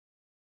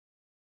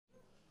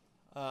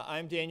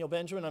I'm Daniel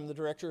Benjamin. I'm the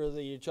director of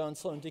the John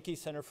Sloan Dickey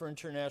Center for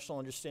International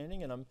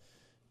Understanding, and I'm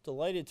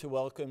delighted to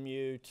welcome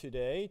you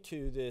today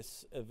to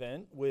this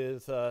event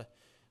with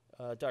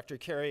Dr.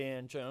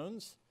 Kerri-Ann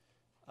Jones,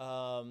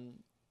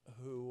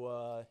 who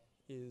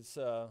is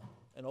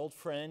an old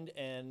friend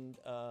and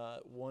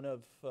one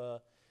of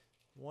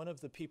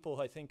the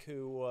people I think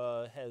who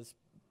has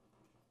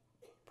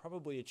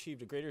probably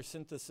achieved a greater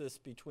synthesis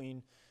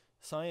between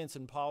science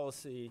and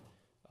policy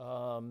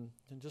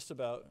than just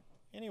about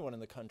anyone in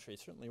the country.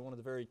 Certainly one of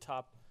the very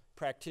top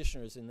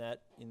practitioners in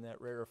that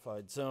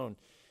rarefied zone.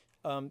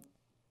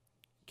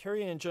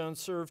 Kerri-Ann Jones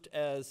served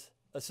as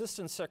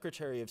Assistant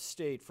Secretary of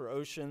State for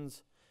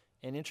Oceans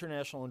and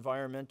International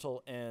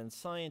Environmental and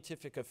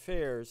Scientific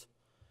Affairs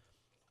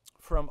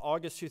from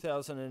August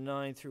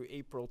 2009 through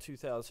April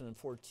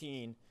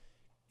 2014.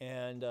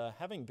 And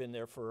having been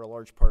there for a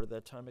large part of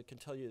that time, I can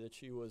tell you that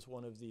she was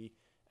one of the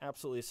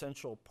absolutely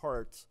essential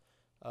parts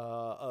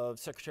of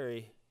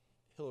Secretary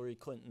Hillary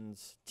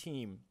Clinton's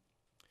team.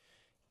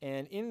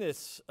 And in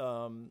this,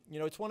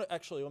 it's one of,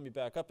 actually, let me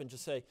back up and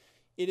just say,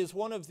 it is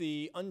one of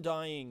the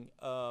undying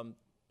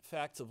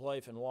facts of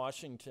life in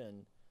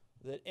Washington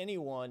that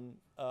anyone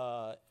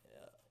at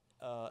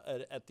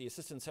the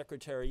Assistant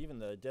Secretary, even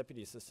the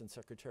Deputy Assistant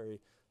Secretary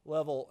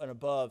level and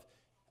above,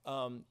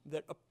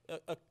 that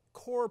a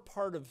core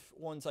part of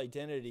one's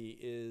identity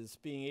is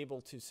being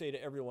able to say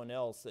to everyone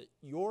else that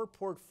your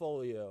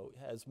portfolio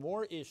has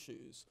more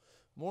issues,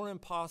 more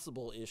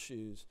impossible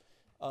issues,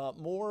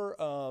 more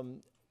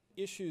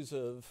issues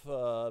of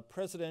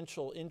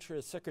presidential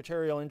interest,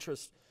 secretarial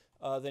interest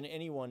than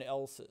anyone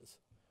else's.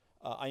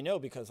 I know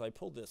because I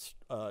pulled this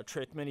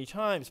trick many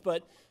times,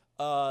 but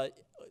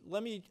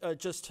let me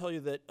just tell you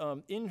that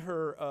in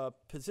her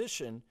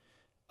position,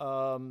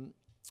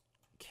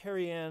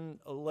 Kerri-Ann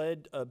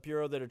led a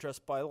bureau that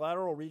addressed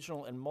bilateral,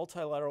 regional, and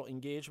multilateral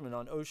engagement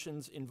on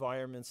oceans,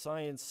 environment,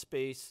 science,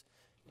 space,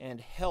 and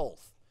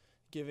health,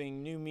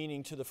 giving new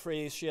meaning to the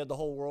phrase, she had the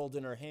whole world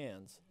in her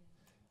hands.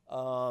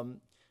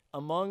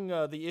 Among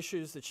the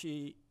issues that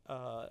she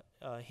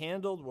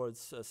handled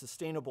was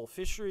sustainable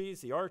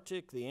fisheries, the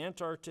Arctic, the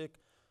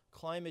Antarctic,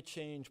 climate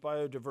change,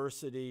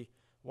 biodiversity,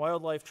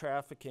 wildlife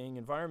trafficking,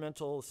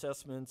 environmental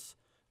assessments,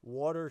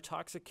 water,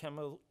 toxic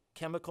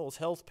chemicals,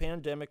 health,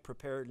 pandemic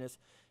preparedness,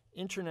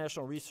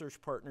 international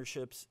research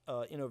partnerships,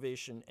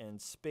 innovation,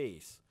 and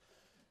space.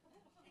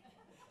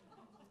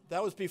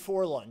 That was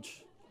before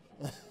lunch.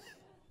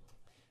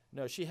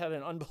 No, she had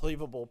an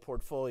unbelievable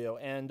portfolio.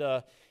 And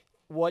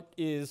what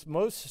is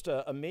most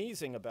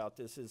amazing about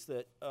this is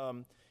that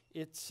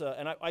it's,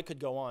 and I could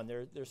go on,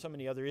 there's so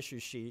many other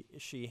issues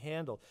she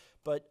handled,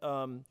 but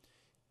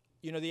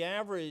the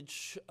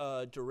average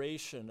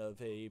duration of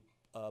a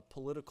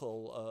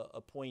political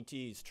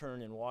appointee's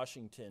term in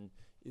Washington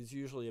is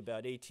usually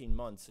about 18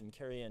 months, and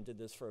Kerri-Ann did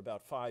this for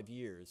about 5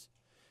 years,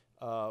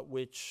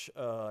 which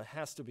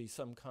has to be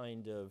some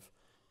kind of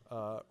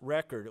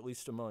record, at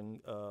least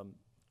among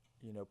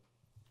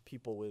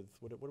people with,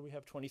 what do we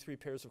have, 23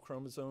 pairs of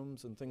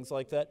chromosomes and things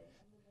like that?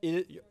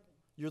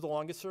 You're the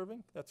longest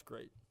serving? That's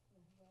great.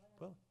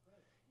 Well,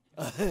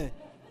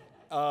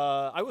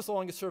 I was the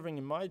longest serving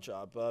in my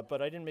job,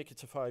 but I didn't make it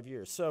to 5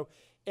 years. So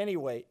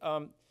anyway,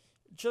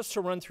 just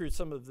to run through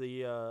some of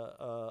the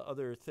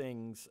other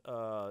things,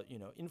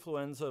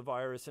 influenza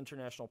virus,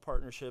 international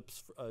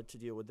partnerships to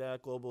deal with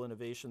that, global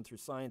innovation through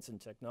science and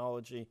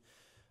technology.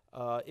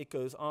 It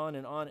goes on,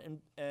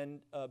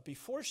 and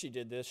before she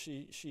did this,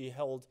 she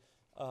held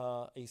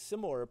a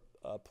similar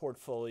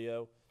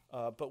portfolio,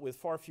 but with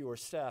far fewer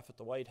staff at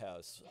the White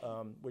House,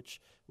 which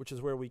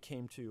is where we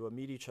came to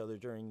meet each other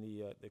during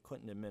the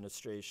Clinton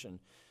administration.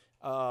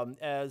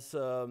 As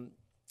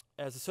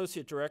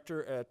Associate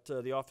Director at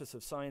the Office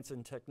of Science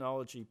and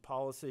Technology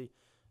Policy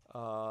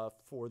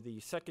for the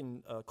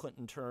second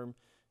Clinton term,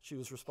 she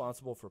was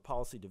responsible for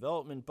policy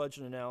development,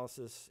 budget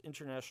analysis,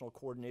 international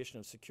coordination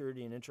of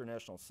security and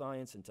international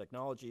science and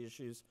technology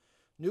issues,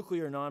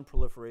 nuclear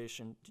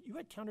non-proliferation. You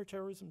had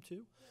counterterrorism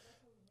too?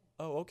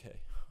 Oh, okay.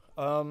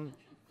 I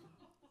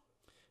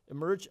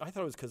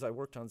thought it was because I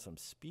worked on some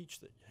speech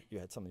that you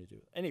had something to do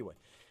with. Anyway,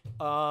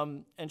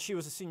 and she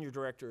was a senior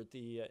director at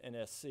the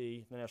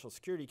NSC, the National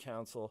Security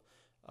Council,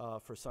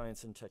 for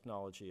Science and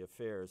Technology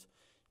Affairs.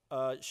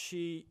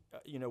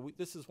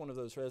 This is one of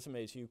those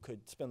resumes you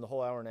could spend the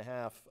whole hour and a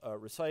half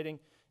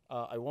reciting.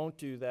 I won't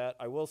do that.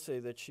 I will say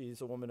that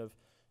she's a woman of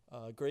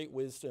great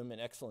wisdom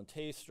and excellent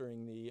taste.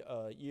 During the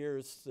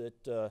years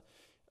that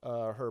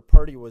her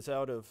party was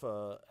out of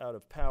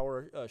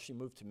power, she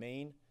moved to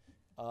Maine.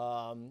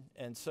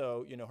 And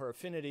so, her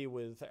affinity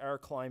with our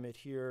climate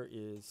here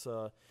is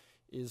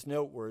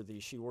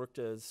noteworthy. She worked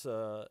as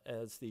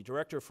the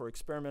director for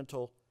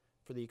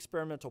the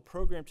experimental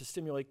program to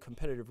stimulate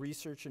competitive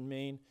research in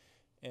Maine,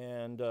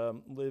 and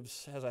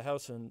has a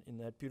house in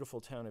that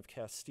beautiful town of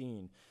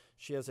Castine.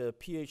 She has a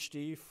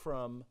PhD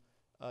from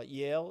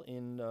Yale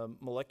in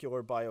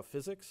molecular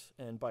biophysics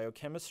and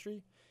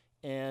biochemistry,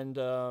 and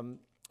an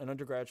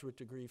undergraduate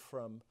degree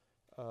from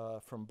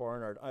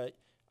Barnard.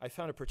 I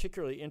found it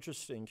particularly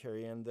interesting,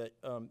 Kerri-Ann, that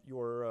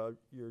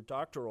your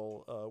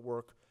doctoral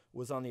work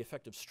was on the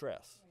effect of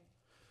stress.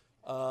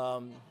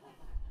 Right.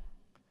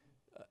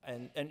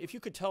 And if you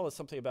could tell us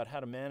something about how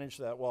to manage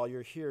that while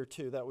you're here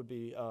too, that would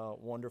be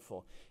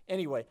wonderful.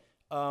 Anyway,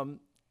 I'm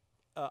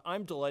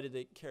delighted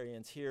that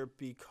Kerri-Ann's here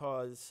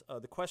because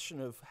the question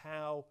of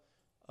how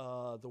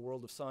the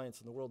world of science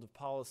and the world of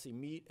policy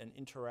meet and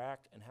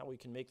interact and how we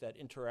can make that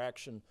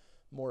interaction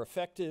more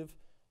effective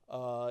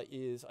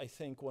is, I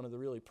think, one of the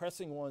really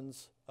pressing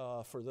ones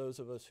for those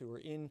of us who are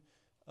in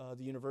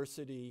the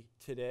university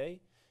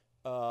today.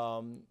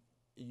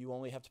 You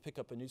only have to pick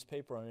up a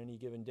newspaper on any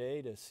given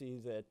day to see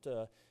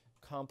that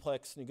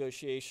complex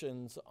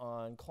negotiations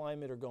on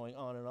climate are going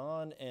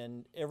on,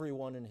 and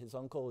everyone and his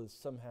uncle is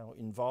somehow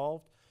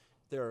involved.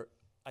 There are,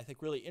 I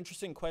think, really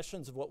interesting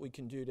questions of what we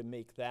can do to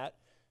make that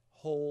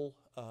whole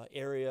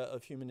area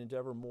of human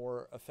endeavor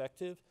more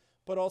effective,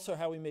 but also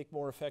how we make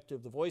more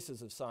effective the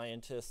voices of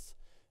scientists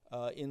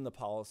in the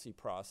policy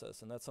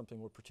process, and that's something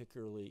we're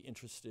particularly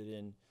interested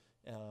in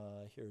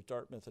here at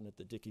Dartmouth and at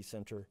the Dickey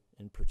Center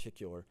in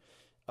particular.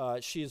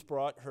 She has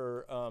brought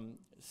her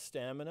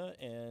stamina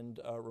and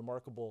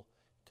remarkable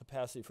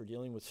capacity for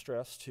dealing with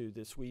stress to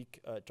this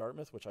week at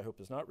Dartmouth, which I hope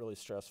is not really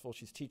stressful.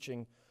 She's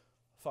teaching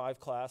 5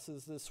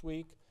 classes this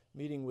week,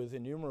 meeting with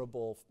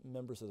innumerable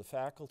members of the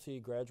faculty,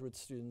 graduate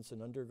students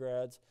and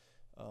undergrads,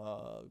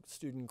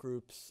 student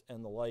groups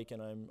and the like,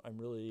 and I'm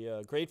really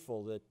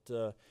grateful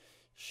that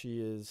she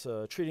is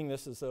treating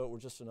this as though it were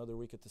just another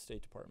week at the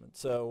State Department.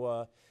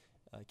 So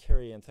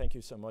Kerri-Ann, thank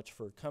you so much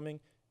for coming,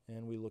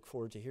 and we look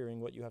forward to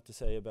hearing what you have to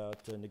say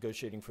about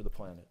negotiating for the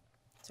planet.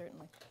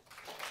 Certainly.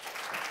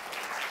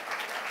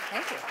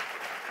 Thank you.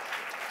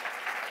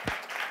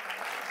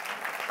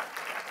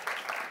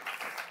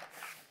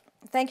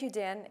 Thank you,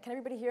 Dan. Can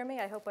everybody hear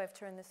me? I hope I've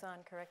turned this on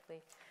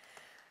correctly.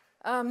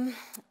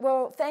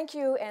 Well, thank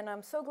you, and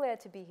I'm so glad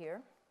to be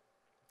here,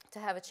 to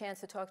have a chance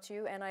to talk to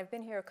you. And I've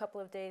been here a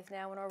couple of days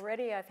now, and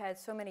already I've had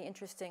so many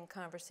interesting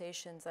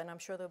conversations, and I'm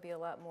sure there'll be a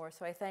lot more.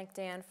 So I thank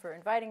Dan for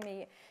inviting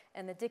me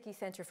and the Dickey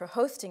Center for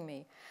hosting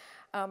me.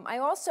 I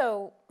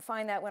also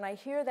find that when I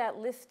hear that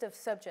list of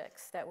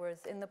subjects that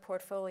was in the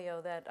portfolio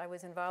that I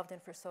was involved in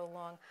for so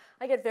long,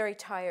 I get very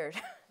tired.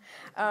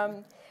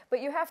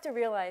 But you have to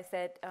realize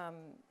that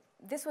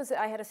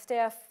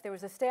there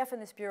was a staff in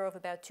this bureau of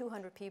about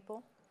 200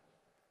 people.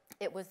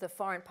 It was the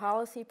foreign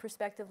policy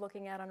perspective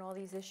looking at on all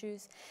these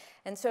issues.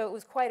 And so it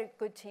was quite a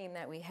good team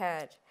that we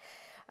had.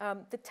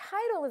 The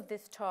title of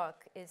this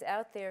talk is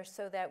out there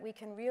so that we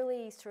can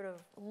really sort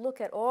of look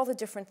at all the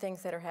different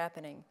things that are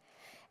happening.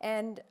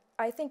 And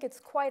I think it's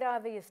quite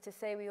obvious to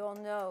say we all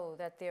know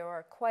that there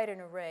are quite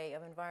an array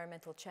of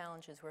environmental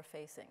challenges we're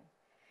facing.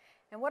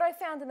 And what I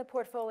found in the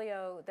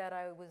portfolio that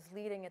I was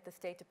leading at the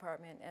State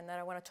Department and that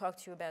I want to talk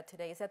to you about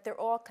today is that they're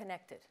all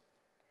connected.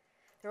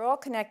 They're all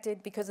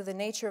connected because of the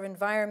nature of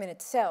environment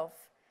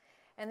itself,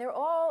 and they're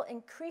all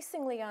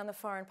increasingly on the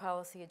foreign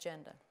policy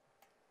agenda.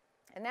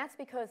 And that's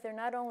because they're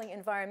not only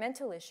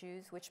environmental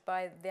issues, which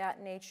by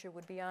that nature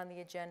would be on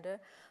the agenda,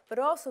 but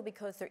also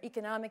because they're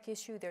economic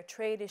issues, they're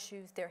trade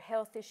issues, they're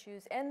health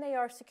issues, and they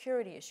are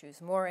security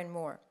issues more and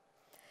more.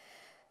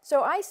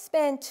 So I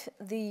spent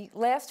the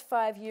last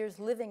 5 years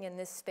living in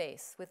this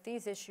space with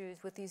these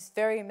issues, with these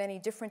very many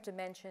different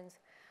dimensions,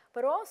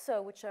 but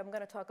also, which I'm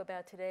going to talk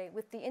about today,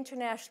 with the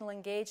international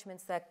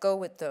engagements that go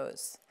with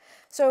those.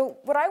 So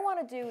what I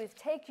want to do is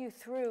take you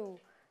through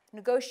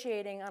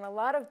negotiating on a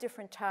lot of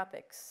different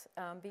topics,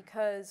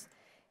 because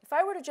if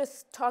I were to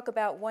just talk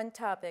about one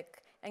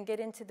topic and get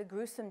into the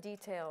gruesome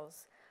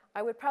details,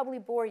 I would probably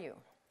bore you.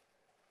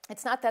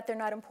 It's not that they're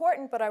not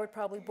important, but I would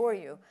probably bore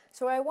you.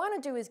 So what I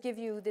want to do is give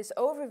you this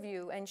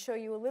overview and show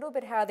you a little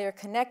bit how they're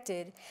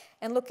connected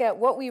and look at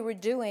what we were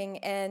doing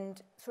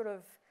and sort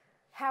of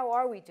how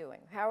are we doing?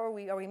 Are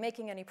we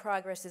making any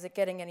progress? Is it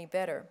getting any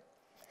better?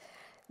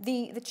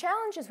 The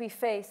challenges we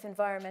face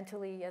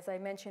environmentally, as I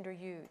mentioned, are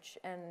huge.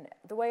 And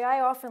the way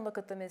I often look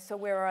at them is, so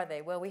where are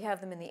they? Well, we have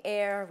them in the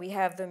air. We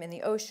have them in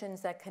the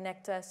oceans that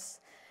connect us,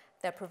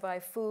 that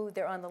provide food.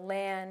 They're on the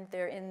land.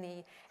 They're in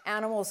the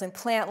animals and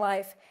plant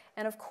life.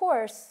 And of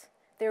course,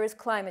 there is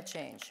climate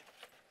change.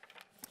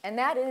 And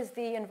that is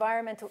the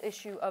environmental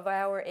issue of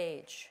our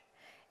age.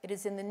 It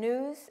is in the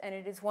news, and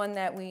it is one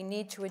that we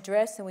need to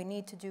address and we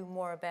need to do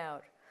more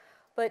about.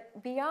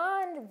 But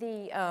beyond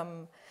the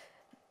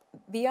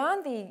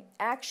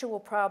actual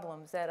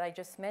problems that I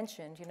just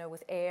mentioned, you know,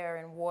 with air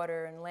and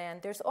water and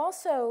land, there's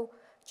also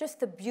just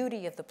the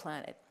beauty of the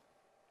planet.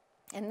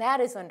 And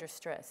that is under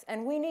stress.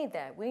 And we need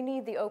that. We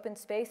need the open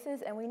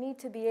spaces, and we need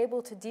to be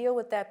able to deal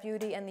with that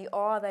beauty and the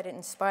awe that it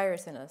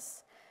inspires in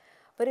us.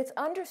 But it's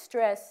under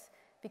stress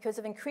because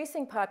of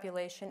increasing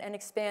population and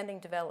expanding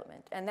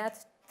development. And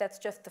that's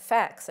just the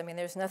facts. I mean,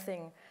 there's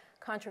nothing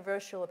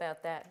controversial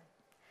about that.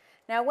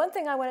 Now, one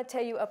thing I want to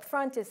tell you up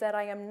front is that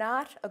I am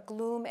not a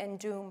gloom and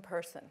doom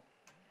person.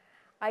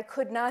 I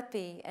could not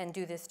be and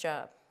do this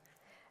job.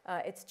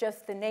 It's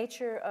just the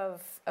nature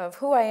of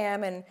who I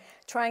am and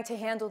trying to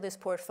handle this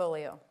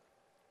portfolio.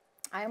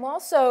 I am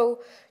also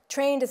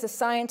trained as a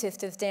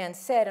scientist, as Dan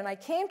said, and I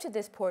came to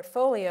this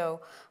portfolio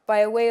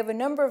by way of a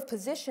number of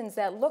positions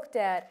that looked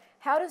at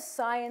how does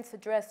science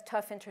address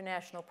tough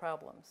international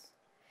problems.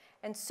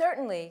 And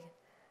certainly,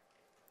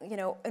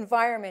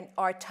 environment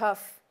are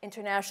tough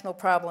international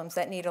problems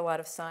that need a lot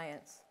of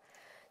science.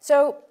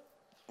 So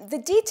the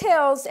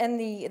details and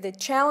the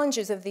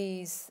challenges of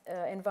these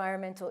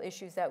environmental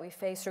issues that we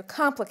face are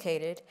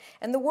complicated,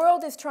 and the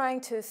world is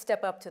trying to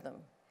step up to them.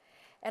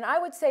 And I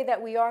would say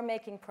that we are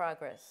making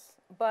progress,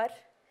 but,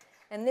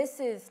 and this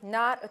is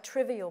not a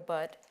trivial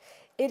but,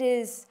 it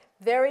is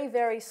very,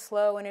 very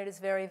slow and it is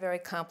very, very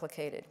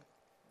complicated.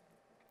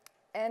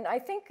 And I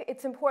think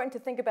it's important to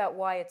think about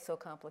why it's so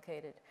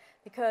complicated,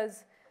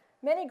 because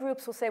many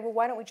groups will say, well,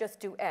 why don't we just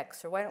do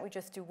X, or why don't we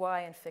just do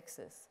Y and fix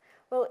this?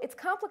 Well, it's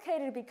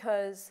complicated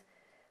because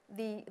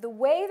the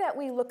way that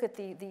we look at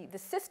the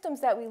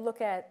systems that we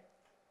look at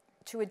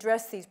to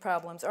address these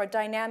problems are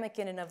dynamic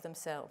in and of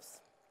themselves.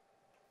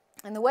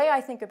 And the way I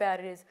think about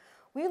it is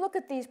we look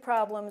at these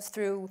problems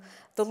through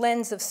the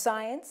lens of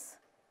science.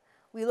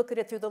 We look at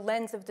it through the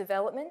lens of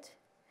development.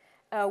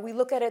 We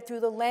look at it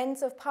through the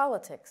lens of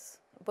politics,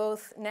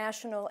 both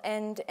national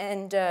and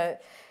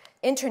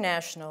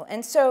international.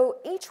 And so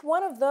each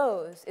one of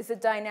those is a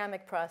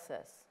dynamic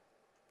process.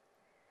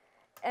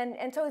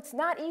 And so it's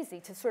not easy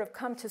to sort of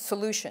come to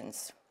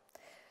solutions.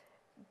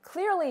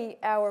 Clearly,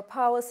 our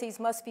policies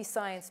must be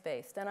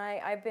science-based. And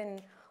I've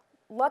been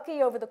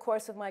lucky over the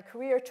course of my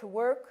career to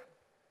work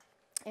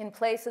in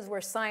places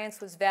where science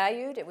was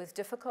valued. It was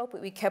difficult,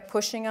 but we kept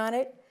pushing on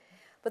it.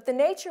 But the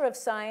nature of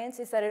science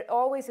is that it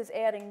always is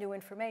adding new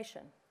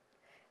information.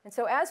 And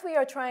so as we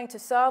are trying to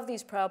solve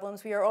these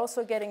problems, we are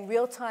also getting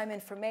real-time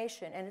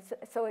information. And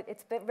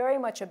it's very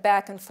much a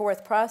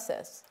back-and-forth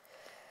process.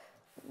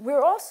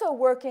 We're also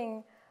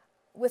working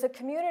with a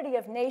community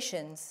of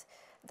nations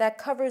that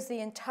covers the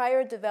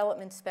entire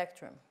development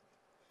spectrum.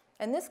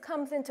 And this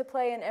comes into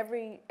play in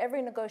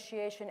every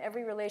negotiation,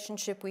 every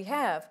relationship we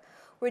have.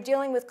 We're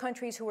dealing with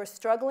countries who are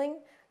struggling,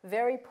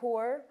 very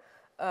poor,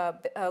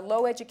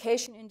 low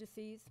education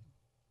indices,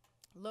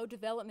 low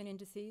development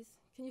indices.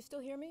 Can you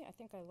still hear me? I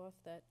think I lost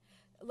that.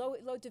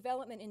 Low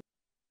development indices.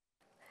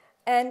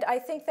 And I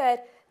think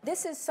that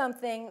this is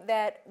something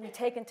that we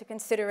take into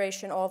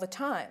consideration all the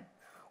time.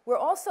 We're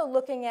also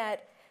looking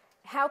at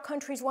how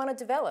countries want to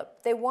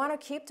develop. They want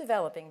to keep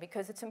developing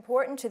because it's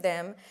important to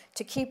them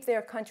to keep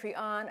their country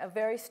on a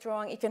very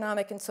strong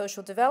economic and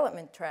social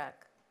development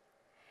track.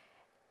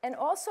 And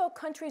also,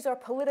 countries are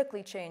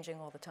politically changing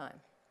all the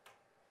time.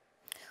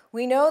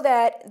 We know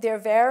that they're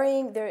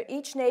varying,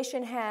 each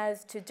nation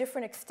has, to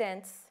different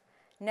extents,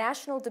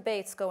 national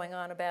debates going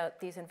on about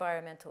these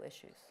environmental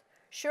issues.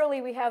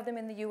 Surely we have them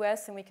in the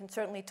US, and we can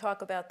certainly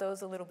talk about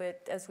those a little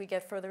bit as we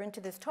get further into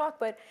this talk,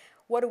 but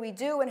what do we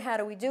do, and how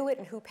do we do it,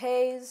 and who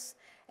pays,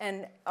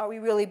 and are we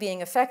really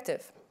being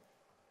effective?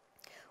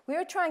 We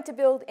are trying to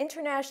build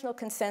international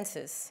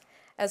consensus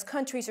as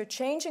countries are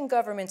changing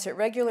governments at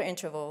regular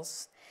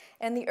intervals,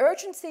 and the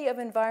urgency of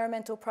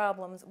environmental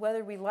problems,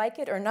 whether we like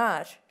it or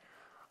not,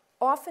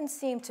 often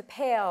seem to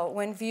pale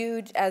when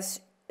viewed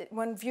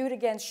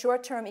against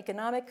short-term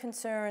economic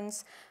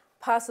concerns,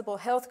 possible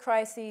health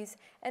crises,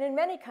 and in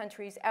many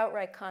countries,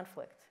 outright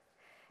conflict.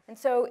 And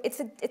so it's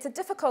a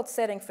difficult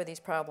setting for these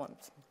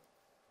problems.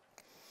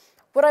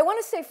 What I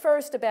want to say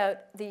first about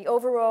the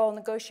overall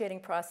negotiating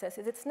process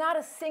is it's not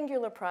a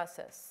singular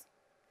process.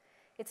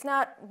 It's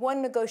not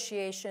one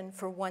negotiation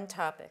for one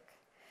topic,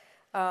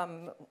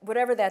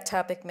 whatever that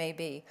topic may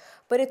be.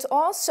 But it's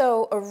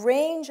also a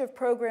range of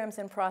programs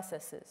and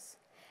processes.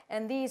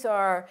 And these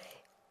are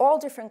all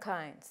different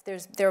kinds.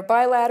 There are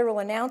bilateral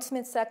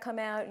announcements that come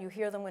out. You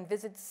hear them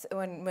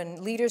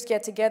when leaders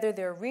get together.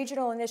 There are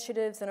regional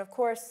initiatives. And of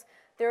course,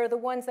 there are the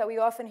ones that we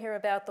often hear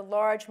about, the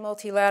large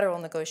multilateral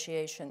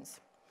negotiations.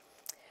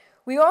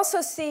 We also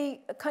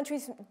see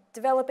countries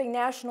developing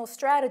national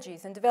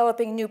strategies and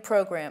developing new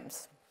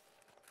programs.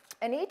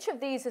 And each of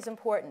these is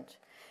important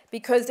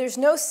because there's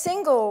no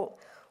single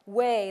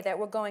way that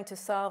we're going to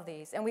solve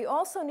these. And we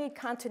also need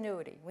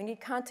continuity. We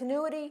need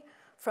continuity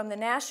from the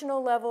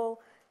national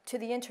level to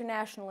the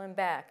international and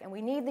back. And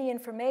we need the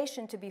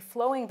information to be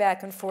flowing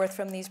back and forth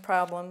from these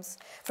problems,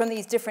 from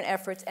these different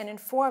efforts, and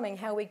informing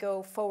how we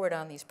go forward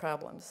on these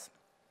problems.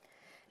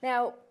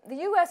 Now, the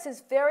US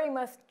is very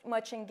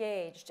much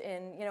engaged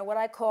in what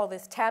I call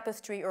this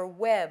tapestry or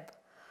web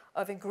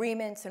of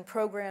agreements and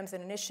programs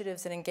and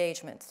initiatives and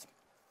engagements.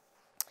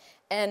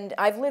 And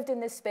I've lived in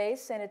this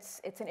space, and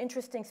it's an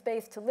interesting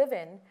space to live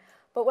in.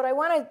 But what I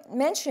want to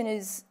mention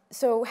is,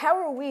 so how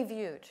are we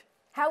viewed?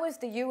 How is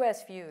the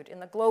US viewed in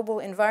the global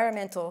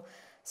environmental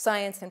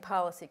science and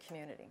policy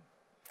community?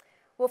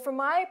 Well, from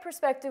my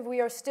perspective,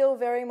 we are still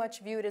very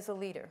much viewed as a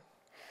leader.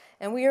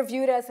 And we are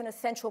viewed as an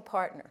essential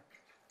partner.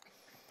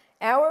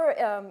 Our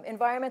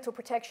Environmental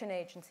Protection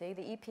Agency,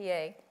 the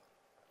EPA,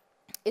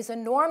 is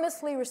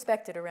enormously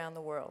respected around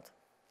the world,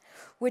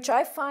 which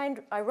I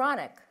find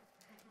ironic,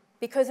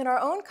 because in our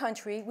own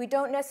country, we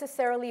don't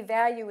necessarily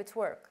value its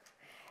work.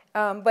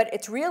 But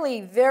it's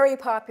really very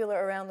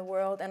popular around the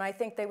world, and I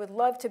think they would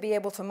love to be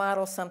able to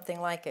model something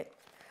like it.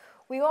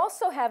 We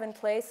also have in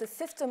place a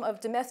system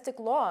of domestic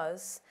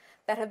laws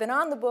that have been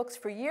on the books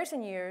for years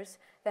and years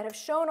that have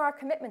shown our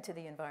commitment to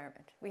the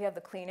environment. We have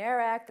the Clean Air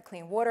Act, the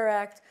Clean Water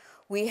Act.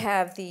 We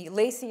have the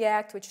Lacey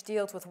Act, which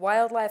deals with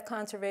wildlife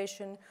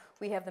conservation.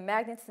 We have the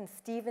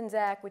Magnuson-Stevens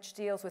Act, which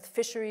deals with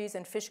fisheries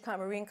and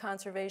marine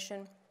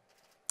conservation.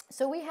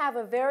 So we have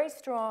a very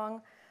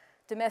strong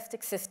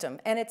domestic system,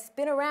 and it's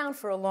been around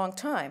for a long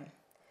time.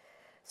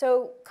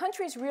 So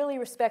countries really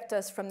respect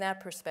us from that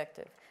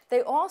perspective.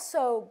 They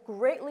also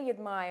greatly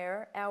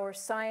admire our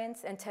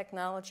science and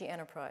technology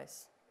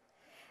enterprise.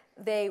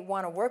 They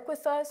want to work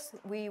with us.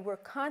 When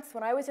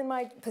I was in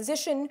my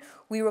position,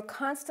 we were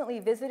constantly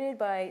visited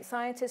by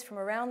scientists from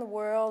around the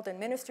world and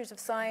ministers of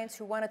science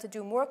who wanted to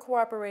do more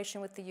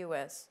cooperation with the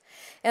US.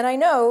 And I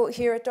know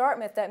here at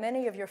Dartmouth that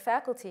many of your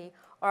faculty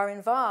are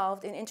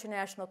involved in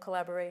international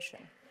collaboration.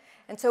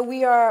 And so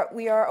we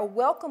are a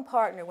welcome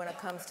partner when it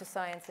comes to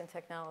science and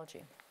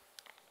technology.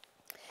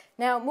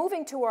 Now,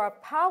 moving to our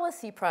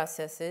policy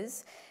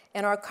processes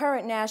and our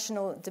current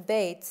national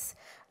debates,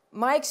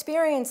 my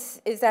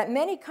experience is that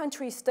many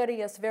countries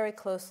study us very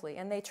closely,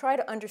 and they try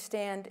to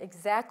understand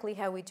exactly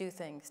how we do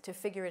things, to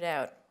figure it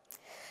out.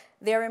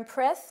 They're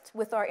impressed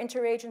with our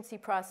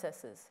interagency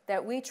processes,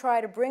 that we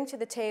try to bring to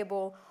the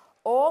table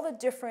all the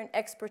different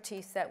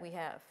expertise that we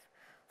have,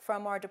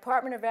 from our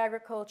Department of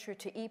Agriculture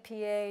to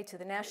EPA to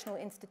the National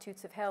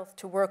Institutes of Health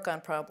to work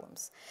on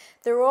problems.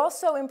 They're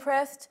also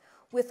impressed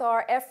with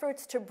our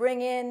efforts to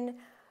bring in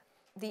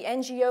the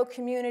NGO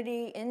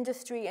community,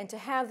 industry, and to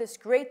have this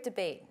great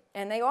debate.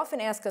 And they often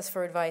ask us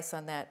for advice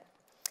on that.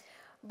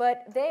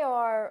 But they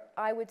are,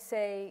 I would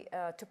say,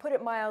 to put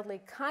it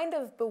mildly, kind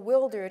of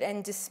bewildered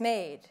and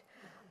dismayed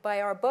by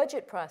our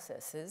budget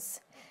processes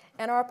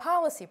and our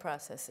policy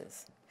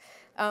processes.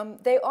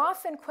 They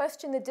often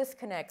question the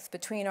disconnects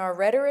between our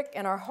rhetoric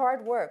and our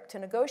hard work to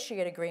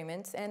negotiate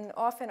agreements, and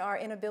often our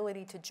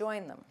inability to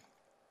join them.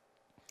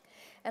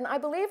 And I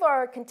believe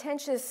our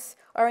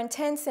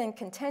intense and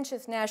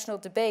contentious national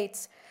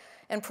debates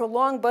and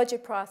prolonged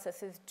budget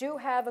processes do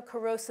have a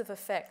corrosive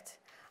effect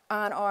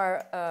on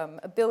our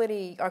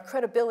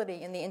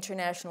credibility in the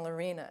international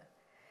arena.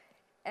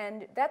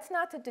 And that's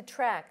not to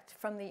detract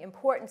from the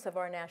importance of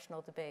our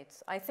national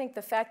debates. I think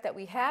the fact that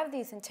we have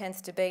these intense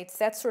debates,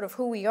 that's sort of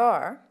who we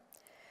are,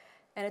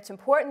 and it's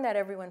important that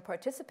everyone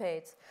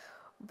participates,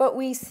 but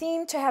we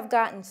seem to have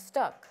gotten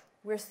stuck.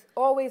 We're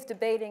always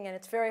debating, and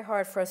it's very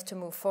hard for us to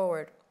move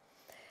forward.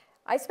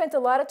 I spent a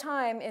lot of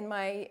time in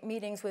my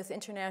meetings with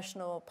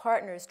international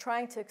partners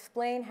trying to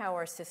explain how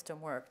our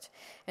system worked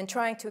and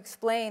trying to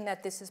explain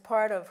that this is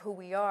part of who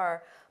we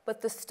are,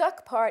 but the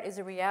stuck part is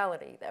a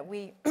reality, that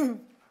we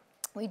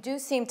do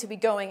seem to be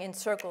going in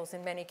circles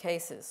in many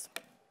cases.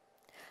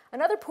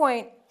 Another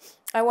point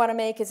I want to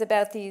make is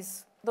about the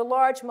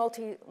large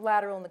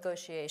multilateral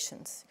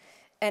negotiations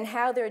and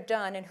how they're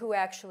done and who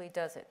actually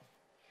does it.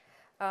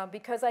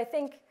 Because I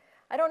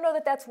don't know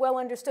that that's well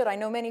understood. I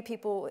know many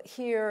people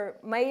here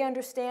may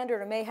understand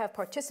or may have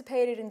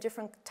participated in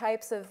different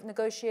types of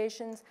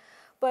negotiations,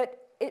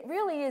 but it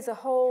really is a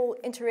whole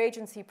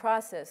interagency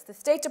process. The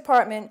State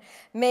Department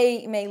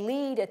may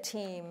lead a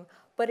team,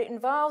 but it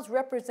involves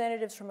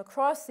representatives from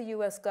across the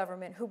US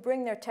government who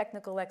bring their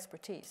technical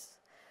expertise.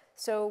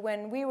 So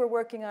when we were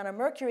working on a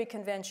Mercury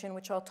Convention,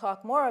 which I'll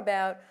talk more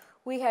about,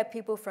 we had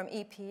people from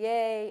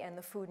EPA and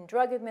the Food and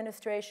Drug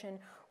Administration.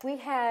 We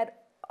had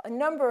a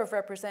number of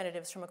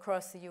representatives from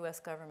across the US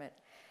government.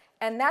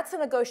 And that's a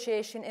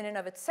negotiation in and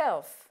of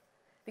itself,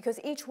 because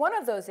each one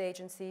of those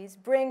agencies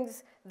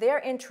brings their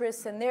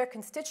interests and their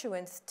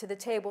constituents to the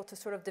table to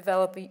sort of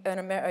develop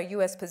a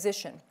US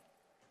position.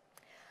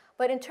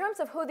 But in terms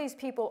of who these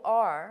people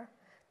are,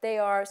 they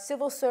are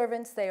civil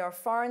servants, they are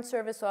foreign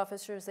service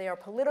officers, they are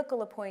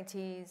political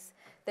appointees,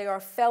 they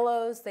are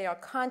fellows, they are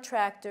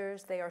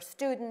contractors, they are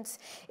students.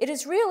 It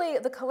is really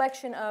the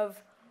collection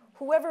of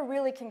whoever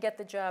really can get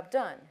the job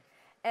done.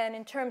 And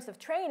in terms of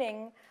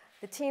training,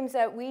 the teams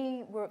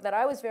that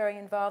I was very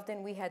involved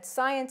in, we had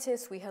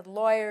scientists, we had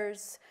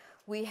lawyers,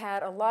 we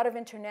had a lot of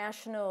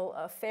international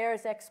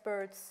affairs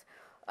experts,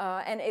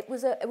 and it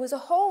was a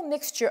whole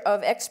mixture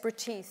of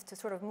expertise to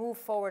sort of move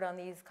forward on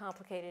these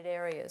complicated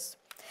areas.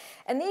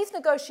 And these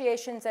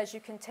negotiations, as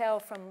you can tell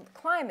from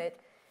climate,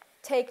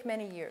 take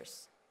many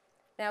years.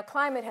 Now,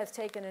 climate has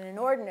taken an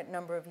inordinate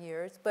number of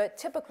years, but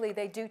typically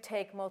they do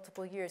take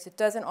multiple years. It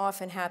doesn't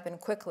often happen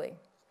quickly.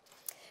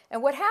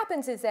 And what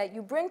happens is that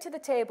you bring to the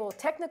table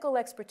technical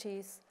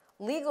expertise,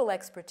 legal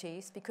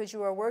expertise, because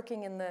you are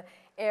working in the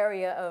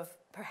area of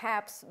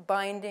perhaps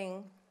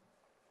binding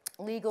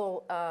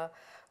legal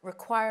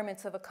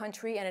requirements of a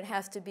country, and it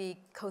has to be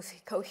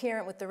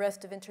coherent with the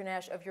rest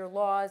of your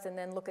laws, and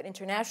then look at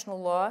international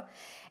law.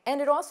 And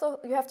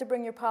you have to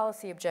bring your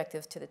policy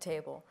objectives to the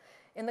table.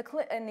 In the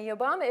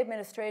Obama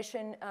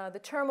administration, the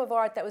term of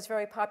art that was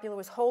very popular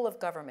was whole of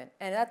government,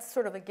 and that's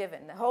sort of a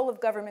given. The whole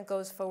of government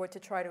goes forward to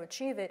try to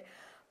achieve it.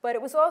 But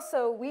it was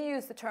also, we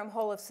used the term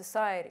whole of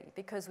society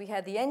because we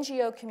had the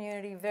NGO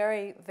community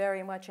very,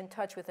 very much in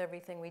touch with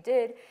everything we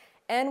did.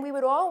 And we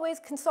would always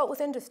consult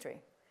with industry.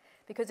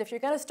 Because if you're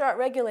going to start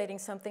regulating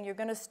something, you're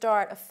going to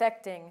start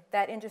affecting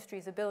that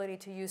industry's ability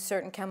to use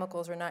certain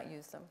chemicals or not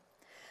use them.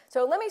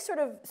 So let me sort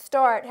of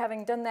start,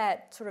 having done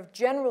that sort of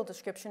general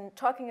description,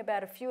 talking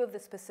about a few of the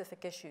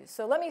specific issues.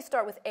 So let me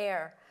start with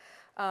air.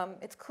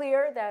 It's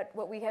clear that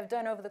what we have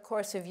done over the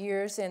course of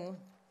years in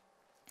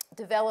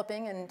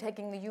developing and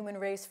taking the human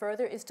race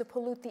further is to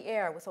pollute the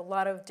air with a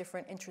lot of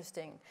different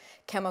interesting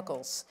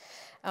chemicals.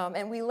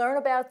 And we learn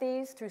about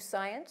these through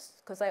science,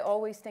 because I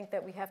always think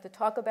that we have to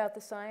talk about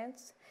the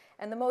science.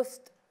 And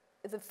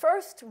the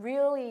first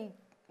really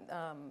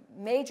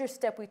major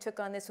step we took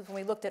on this was when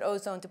we looked at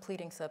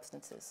ozone-depleting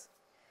substances.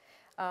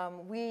 A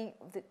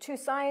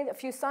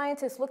few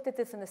scientists looked at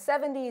this in the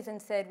 70s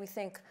and said, we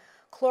think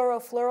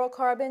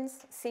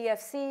chlorofluorocarbons,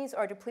 CFCs,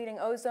 are depleting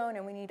ozone,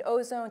 and we need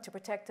ozone to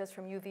protect us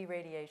from UV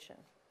radiation.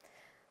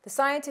 The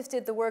scientists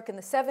did the work in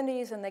the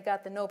 70s, and they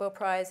got the Nobel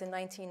Prize in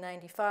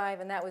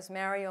 1995, and that was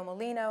Mario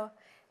Molino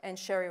and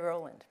Sherry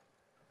Rowland.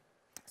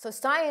 So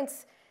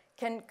science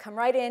can come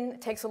right in.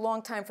 It takes a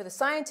long time for the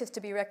scientists to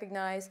be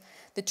recognized.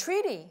 The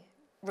treaty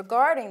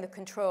regarding the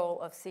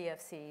control of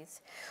CFCs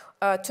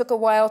took a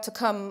while to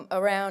come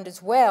around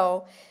as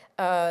well.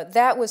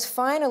 That was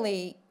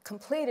finally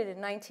completed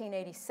in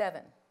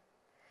 1987.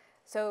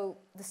 So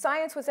the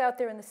science was out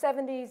there in the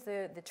 70s.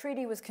 The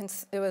treaty was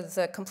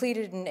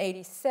completed in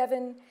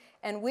 87.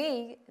 And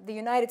we, the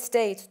United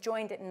States,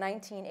 joined it in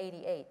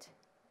 1988.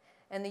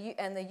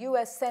 And the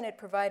US Senate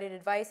provided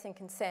advice and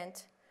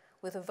consent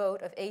with a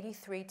vote of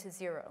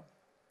 83-0.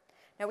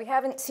 Now, we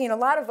haven't seen a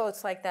lot of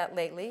votes like that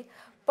lately,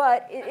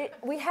 but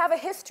we have a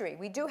history.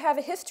 We do have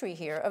a history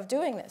here of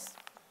doing this.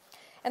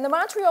 And the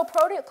Montreal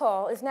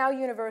Protocol is now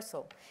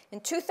universal. In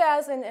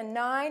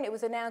 2009, it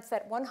was announced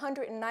that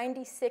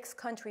 196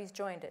 countries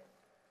joined it.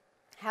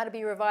 Had to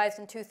be revised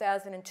in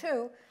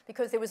 2002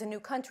 because there was a new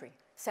country,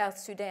 South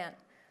Sudan.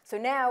 So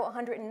now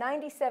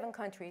 197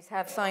 countries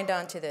have signed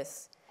on to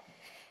this.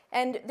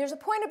 And there's a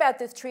point about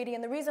this treaty,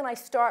 and the reason I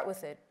start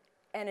with it,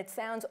 and it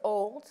sounds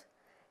old,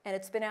 and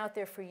it's been out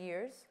there for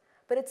years,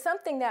 but it's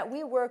something that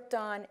we worked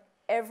on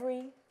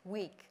every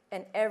week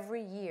and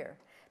every year,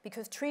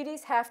 because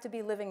treaties have to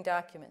be living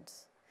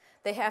documents.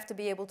 They have to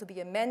be able to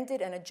be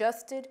amended and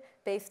adjusted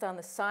based on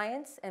the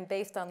science and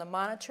based on the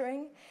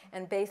monitoring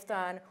and based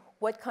on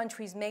what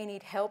countries may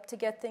need help to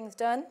get things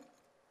done.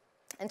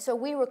 And so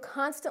we were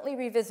constantly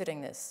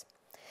revisiting this.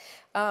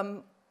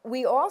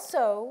 There's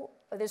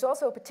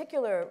also a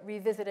particular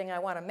revisiting I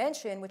want to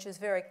mention, which is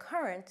very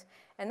current,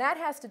 and that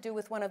has to do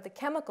with one of the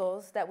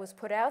chemicals that was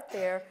put out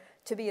there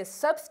to be a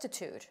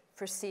substitute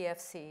for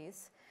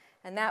CFCs,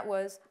 and that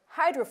was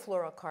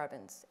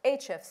hydrofluorocarbons,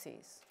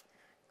 HFCs.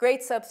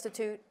 Great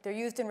substitute. They're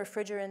used in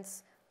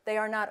refrigerants. They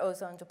are not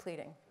ozone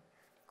depleting.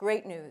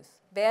 Great news.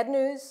 Bad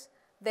news,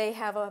 they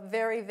have a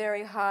very,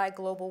 very high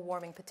global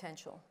warming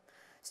potential.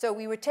 So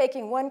we were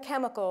taking one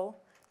chemical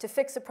to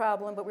fix a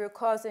problem, but we were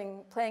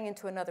playing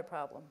into another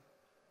problem.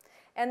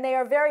 And they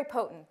are very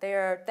potent. They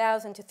are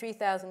 1,000 to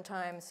 3,000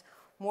 times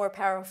more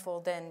powerful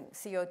than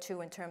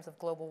CO2 in terms of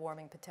global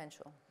warming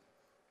potential.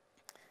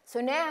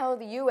 So now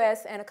the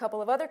US and a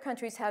couple of other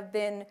countries have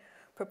been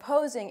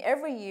proposing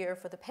every year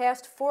for the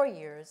past 4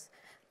 years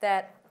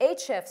that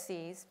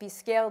HFCs be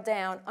scaled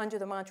down under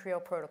the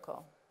Montreal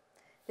Protocol.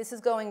 This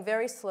is going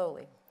very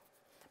slowly.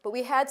 But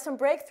we had some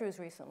breakthroughs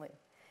recently.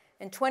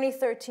 In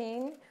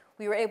 2013,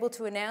 we were able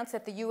to announce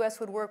that the US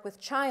would work with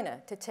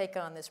China to take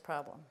on this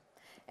problem.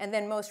 And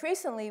then most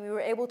recently, we were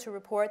able to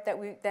report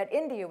that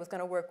India was going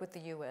to work with the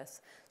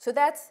US. So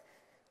that's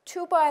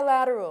 2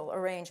 bilateral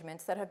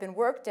arrangements that have been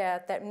worked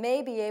out that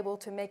may be able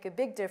to make a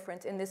big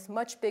difference in this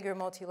much bigger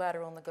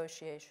multilateral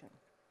negotiation.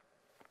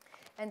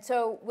 And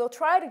so we'll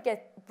try to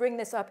bring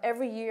this up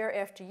every year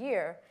after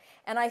year.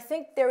 And I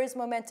think there is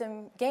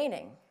momentum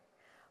gaining,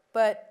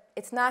 but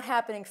it's not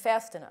happening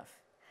fast enough.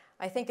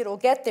 I think it'll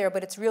get there,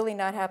 but it's really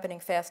not happening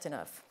fast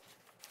enough.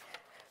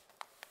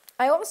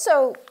 I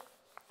also,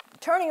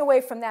 turning away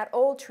from that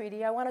old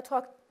treaty, I want to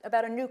talk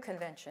about a new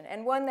convention,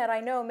 and one that I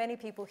know many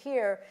people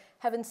here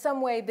have in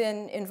some way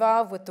been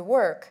involved with the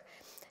work,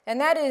 and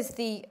that is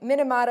the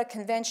Minamata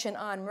Convention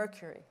on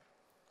Mercury.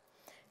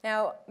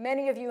 Now,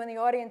 many of you in the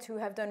audience who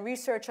have done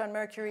research on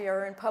mercury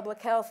or in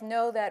public health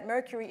know that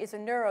mercury is a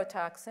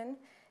neurotoxin.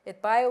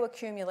 It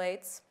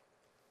bioaccumulates.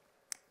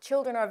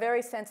 Children are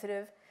very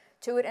sensitive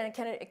to it, and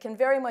it can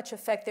very much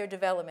affect their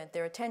development,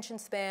 their attention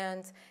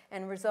spans,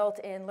 and result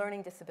in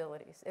learning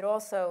disabilities. It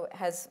also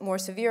has more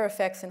severe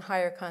effects in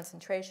higher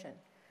concentration.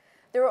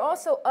 There are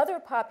also other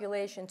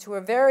populations who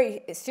are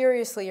very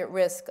seriously at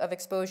risk of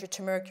exposure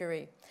to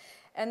mercury.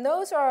 And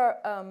those are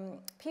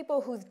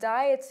people whose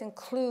diets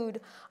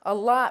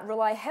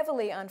rely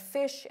heavily on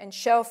fish and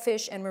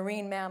shellfish and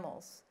marine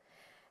mammals.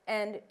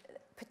 And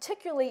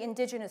particularly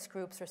indigenous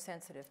groups are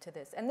sensitive to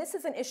this. And this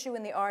is an issue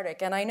in the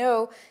Arctic. And I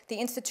know the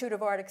Institute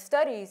of Arctic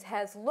Studies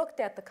has looked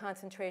at the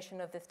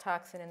concentration of this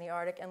toxin in the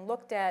Arctic and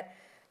looked at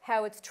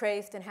how it's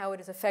traced, and how it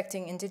is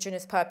affecting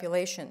indigenous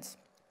populations.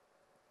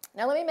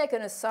 Now let me make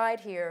an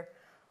aside here,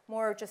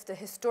 more just a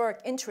historic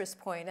interest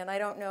point, and I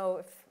don't know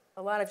if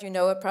a lot of you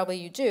know it, probably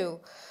you do,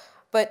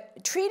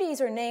 but treaties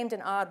are named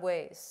in odd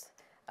ways.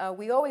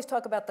 We always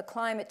talk about the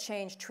climate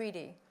change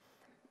treaty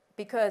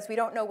because we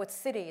don't know what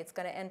city it's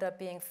going to end up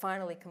being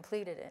finally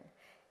completed in.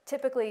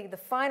 Typically, the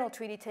final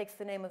treaty takes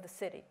the name of the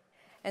city.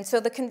 And so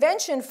the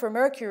convention for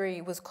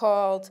mercury was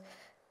called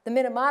the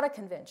Minamata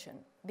Convention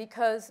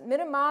because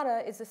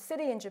Minamata is a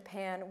city in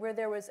Japan where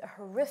there was a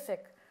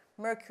horrific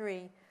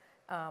mercury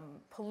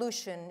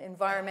pollution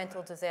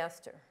environmental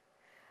disaster.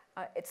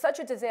 It's such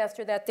a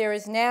disaster that there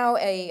is now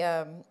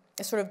a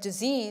sort of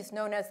disease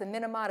known as the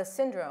Minamata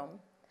syndrome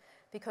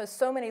because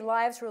so many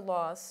lives were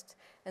lost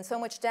and so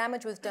much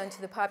damage was done to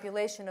the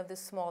population of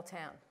this small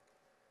town.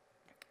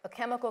 A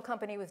chemical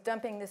company was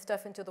dumping this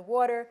stuff into the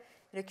water.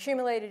 It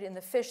accumulated in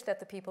the fish that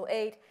the people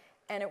ate,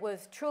 and it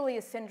was truly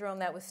a syndrome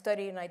that was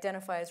studied and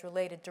identified as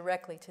related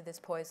directly to this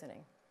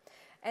poisoning.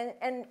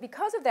 And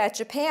because of that,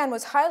 Japan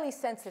was highly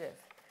sensitive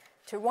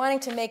to wanting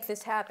to make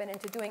this happen and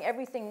to doing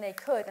everything they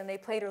could, and they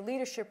played a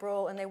leadership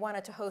role, and they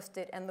wanted to host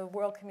it, and the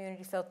world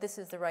community felt this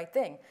is the right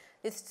thing.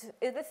 This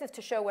is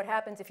to show what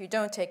happens if you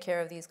don't take care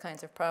of these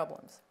kinds of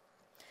problems.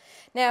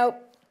 Now,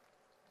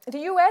 the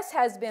US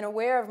has been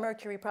aware of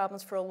mercury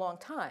problems for a long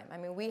time. I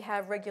mean, we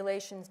have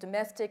regulations,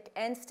 domestic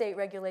and state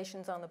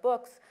regulations on the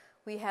books.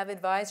 We have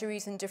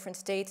advisories in different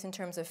states in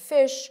terms of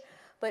fish,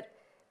 but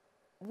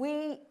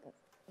we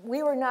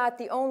were not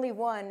the only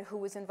one who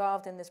was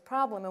involved in this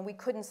problem, and we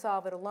couldn't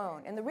solve it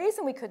alone. And the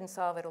reason we couldn't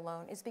solve it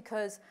alone is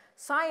because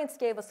science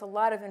gave us a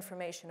lot of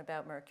information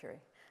about mercury.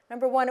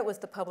 Number one, it was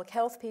the public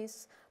health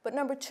piece, but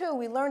number two,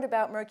 we learned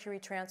about mercury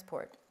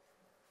transport.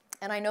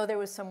 And I know there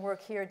was some work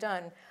here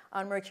done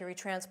on mercury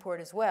transport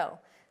as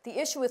well. The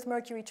issue with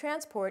mercury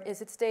transport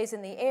is it stays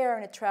in the air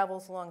and it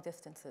travels long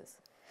distances.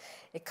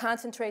 It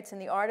concentrates in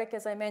the Arctic,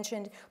 as I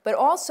mentioned, but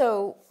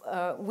also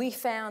we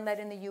found that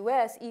in the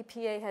US,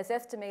 EPA has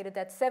estimated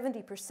that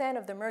 70%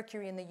 of the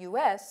mercury in the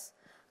US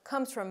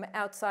comes from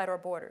outside our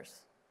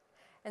borders.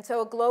 And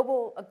so a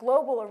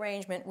global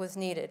arrangement was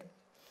needed.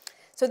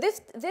 So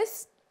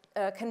this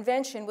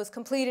convention was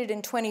completed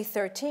in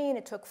 2013.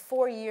 It took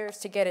 4 years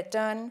to get it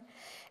done.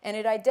 And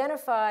it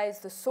identifies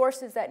the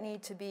sources that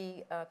need to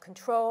be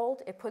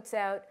controlled. It puts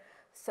out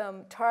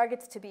some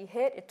targets to be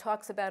hit. It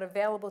talks about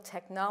available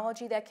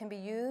technology that can be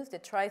used.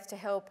 It tries to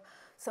help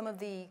some of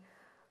the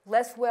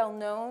less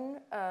well-known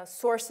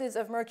sources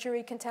of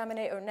mercury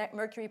contamination or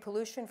mercury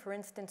pollution, for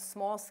instance,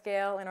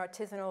 small-scale and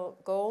artisanal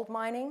gold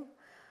mining.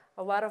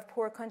 A lot of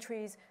poor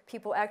countries,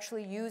 people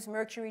actually use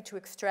mercury to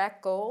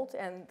extract gold,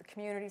 and the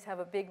communities have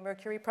a big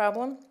mercury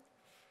problem.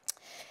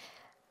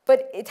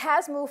 But it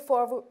has moved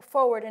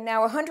forward, and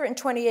now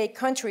 128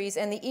 countries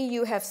and the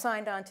EU have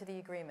signed on to the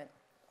agreement.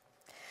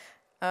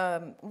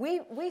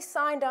 We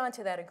signed on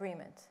to that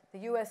agreement. The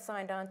US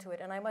signed on to it,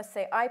 and I must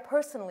say I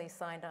personally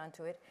signed on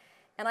to it,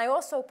 and I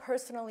also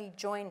personally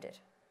joined it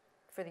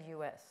for the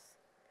US.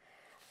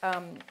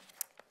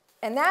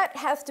 And that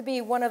has to be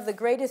one of the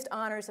greatest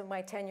honors of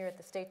my tenure at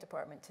the State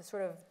Department, to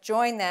sort of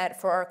join that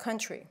for our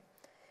country.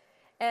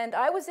 And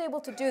I was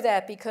able to do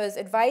that because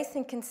advice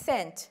and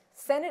consent,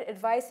 Senate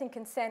advice and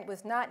consent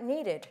was not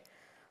needed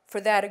for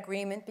that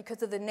agreement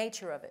because of the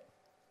nature of it.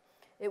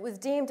 It was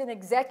deemed an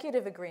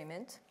executive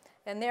agreement,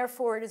 and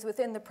therefore it is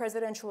within the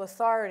presidential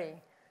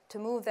authority to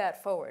move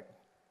that forward.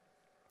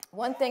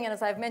 One thing, and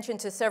as I've mentioned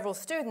to several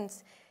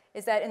students,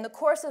 is that in the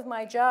course of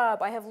my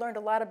job, I have learned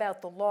a lot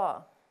about the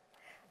law.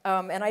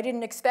 And I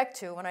didn't expect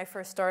to when I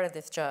first started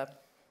this job.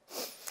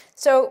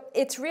 So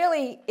it's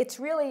really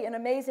an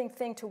amazing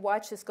thing to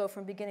watch this go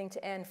from beginning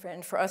to end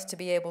and for us to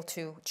be able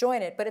to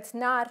join it, but it's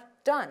not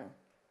done.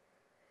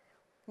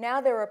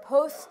 Now there are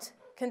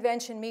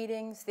post-convention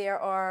meetings, there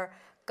are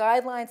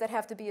guidelines that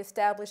have to be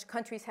established,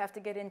 countries have to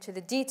get into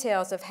the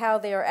details of how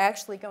they are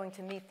actually going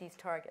to meet these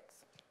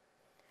targets.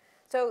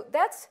 So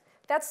that's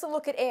the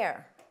look at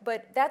air,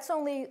 but that's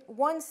only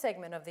one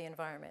segment of the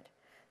environment.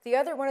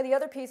 One of the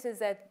other pieces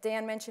that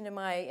Dan mentioned in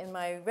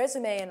my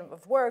resume and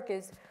of work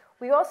is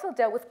we also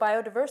dealt with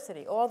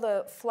biodiversity, all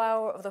the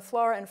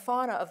flora and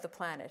fauna of the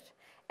planet,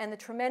 and the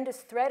tremendous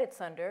threat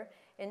it's under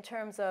in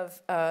terms of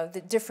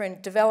the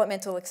different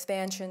developmental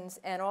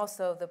expansions and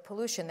also the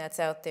pollution that's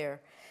out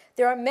there.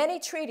 There are many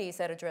treaties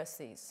that address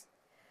these.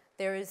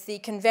 There is the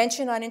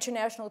Convention on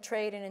International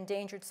Trade in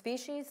Endangered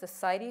Species, the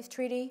CITES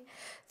Treaty.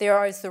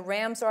 There is the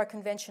Ramsar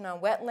Convention on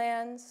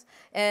Wetlands.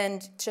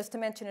 And just to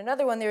mention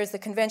another one, there is the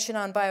Convention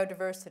on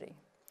Biodiversity.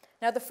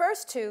 Now, the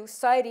first two,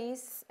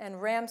 CITES and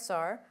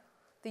Ramsar,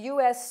 the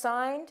US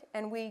signed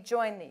and we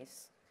joined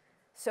these.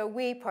 So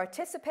we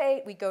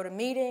participate, we go to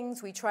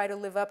meetings, we try to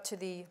live up to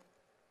the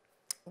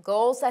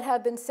goals that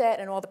have been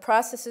set and all the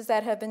processes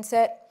that have been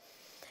set.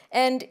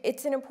 And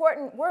it's an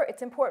important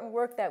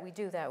work that we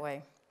do that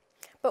way.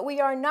 But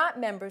we are not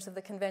members of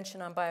the Convention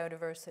on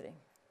Biodiversity.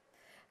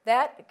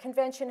 That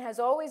convention has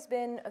always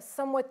been a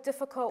somewhat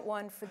difficult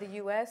one for the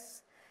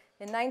US.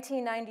 In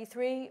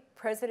 1993,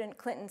 President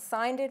Clinton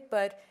signed it,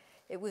 but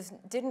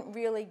didn't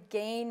really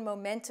gain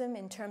momentum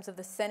in terms of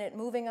the Senate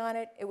moving on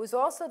it. It was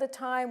also the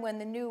time when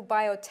the new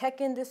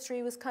biotech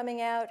industry was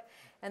coming out,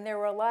 and there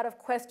were a lot of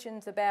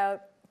questions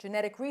about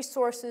genetic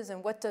resources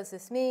and what does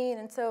this mean,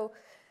 and so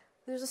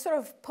there's a sort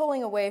of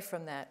pulling away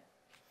from that.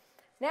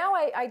 Now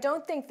I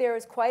don't think there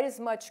is quite as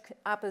much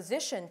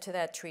opposition to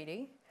that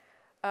treaty.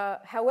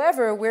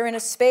 However, we're in a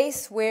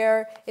space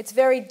where it's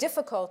very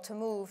difficult to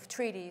move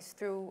treaties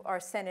through our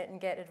Senate and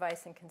get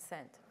advice and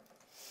consent.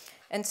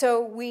 And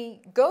so we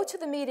go to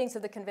the meetings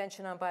of the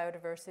Convention on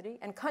Biodiversity,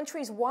 and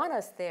countries want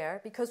us there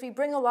because we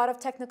bring a lot of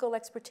technical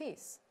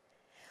expertise.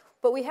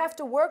 But we have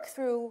to work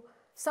through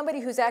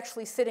somebody who's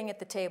actually sitting at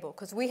the table,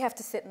 because we have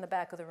to sit in the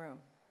back of the room.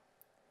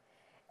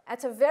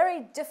 That's a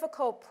very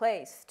difficult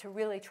place to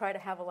really try to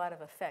have a lot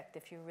of effect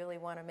if you really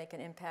want to make an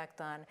impact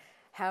on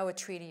how a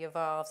treaty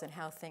evolves and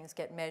how things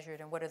get measured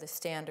and what are the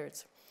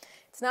standards.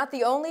 It's not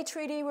the only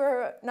treaty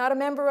we're not a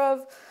member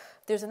of.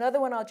 There's another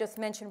one I'll just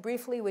mention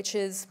briefly, which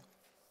is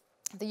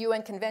the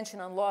UN Convention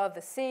on Law of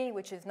the Sea,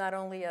 which is not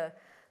only a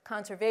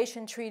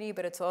conservation treaty,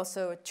 but it's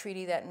also a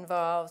treaty that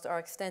involves our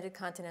extended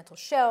continental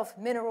shelf,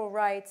 mineral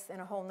rights,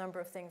 and a whole number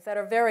of things that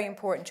are very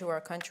important to our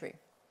country.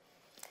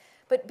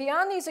 But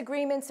beyond these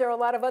agreements, there are a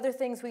lot of other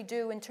things we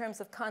do in terms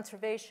of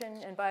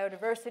conservation and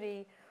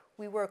biodiversity.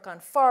 We work on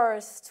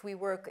forests, we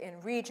work in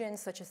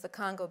regions such as the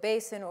Congo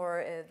Basin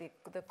or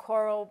the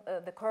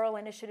Coral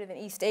Initiative in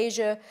East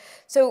Asia.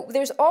 So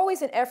there's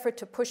always an effort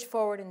to push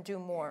forward and do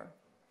more.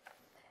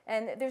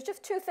 And there's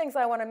just two things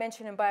I want to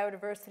mention in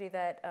biodiversity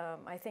that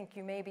I think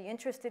you may be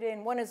interested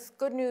in. One is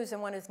good news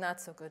and one is not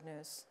so good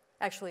news.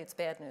 Actually, it's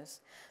bad news.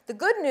 The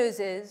good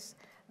news is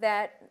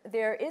that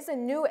there is a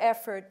new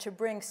effort to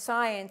bring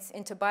science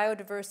into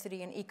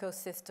biodiversity and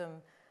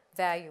ecosystem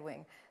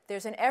valuing.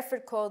 There's an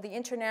effort called the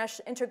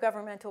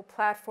Intergovernmental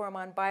Platform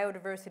on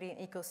Biodiversity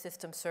and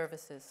Ecosystem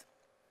Services.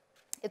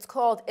 It's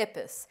called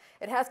IPPES.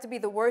 It has to be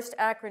the worst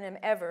acronym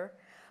ever,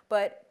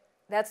 but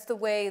that's the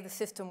way the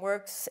system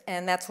works,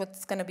 and that's what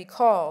it's going to be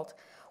called.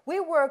 We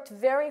worked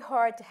very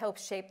hard to help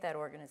shape that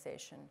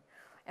organization.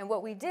 And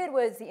what we did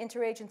was the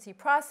interagency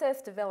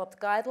process developed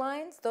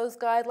guidelines. Those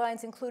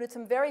guidelines included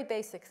some very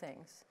basic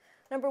things.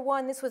 Number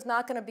one, this was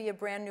not going to be a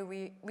brand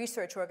new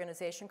research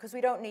organization because we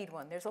don't need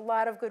one. There's a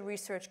lot of good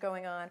research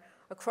going on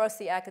across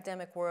the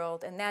academic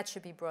world, and that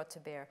should be brought to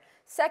bear.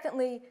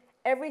 Secondly,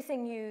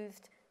 everything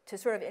used to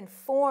sort of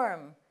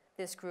inform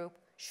this group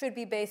should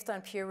be based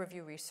on peer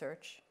review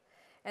research.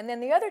 And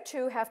then the other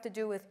two have to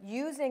do with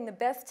using the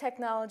best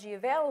technology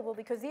available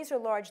because these are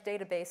large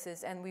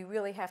databases and we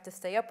really have to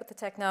stay up with the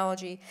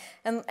technology.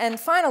 And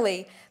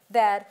finally,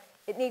 that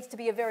it needs to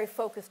be a very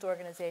focused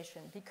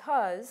organization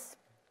because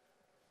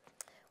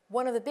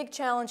one of the big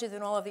challenges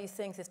in all of these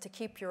things is to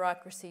keep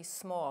bureaucracy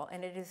small,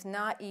 and it is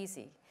not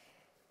easy.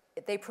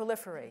 They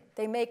proliferate.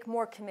 They make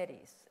more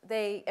committees.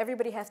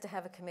 Everybody has to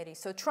have a committee.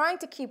 So trying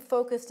to keep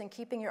focused and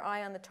keeping your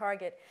eye on the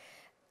target,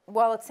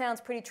 while it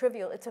sounds pretty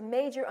trivial, it's a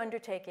major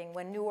undertaking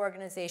when new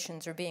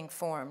organizations are being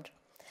formed.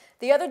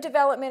 The other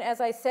development, as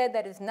I said,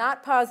 that is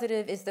not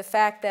positive is the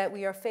fact that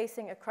we are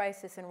facing a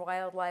crisis in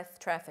wildlife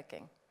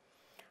trafficking.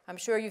 I'm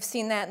sure you've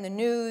seen that in the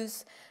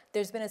news.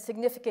 There's been a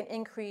significant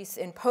increase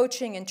in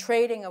poaching and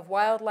trading of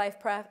wildlife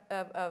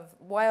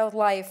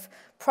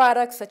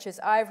products such as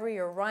ivory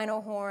or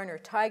rhino horn or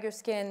tiger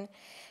skin.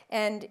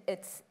 And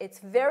it's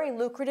very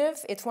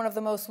lucrative. It's one of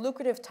the most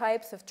lucrative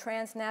types of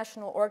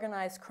transnational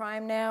organized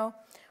crime now,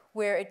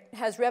 where it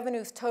has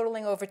revenues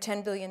totaling over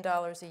 $10 billion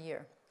a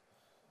year.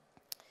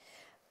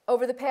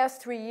 Over the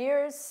past 3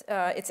 years,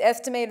 it's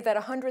estimated that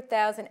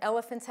 100,000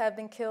 elephants have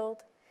been killed.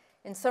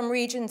 In some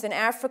regions in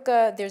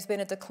Africa, there's been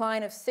a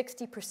decline of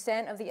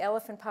 60% of the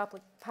elephant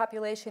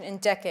population in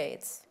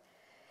decades.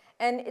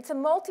 And it's a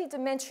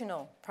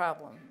multidimensional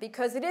problem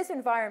because it is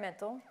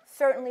environmental.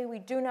 Certainly, we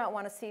do not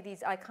want to see these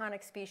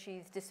iconic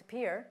species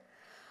disappear.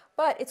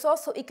 But it's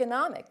also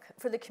economic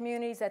for the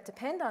communities that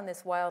depend on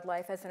this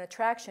wildlife as an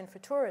attraction for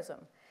tourism.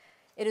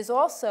 It is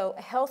also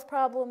a health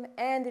problem,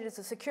 and it is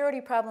a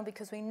security problem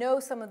because we know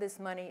some of this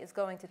money is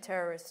going to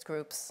terrorist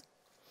groups.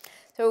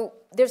 So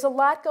there's a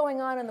lot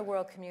going on in the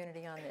world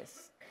community on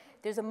this.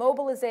 There's a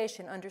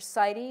mobilization under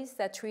CITES,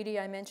 that treaty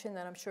I mentioned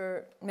that I'm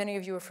sure many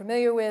of you are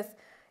familiar with.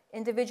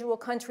 Individual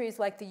countries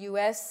like the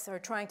US are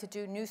trying to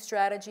do new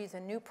strategies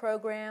and new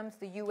programs.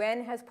 The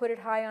UN has put it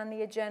high on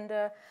the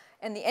agenda.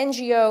 And the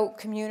NGO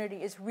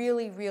community is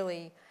really,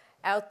 really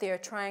out there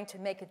trying to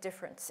make a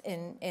difference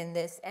in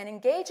this and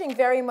engaging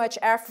very much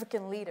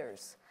African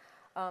leaders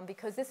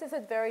because this is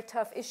a very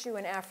tough issue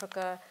in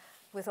Africa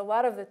with a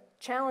lot of the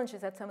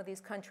challenges that some of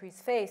these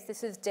countries face.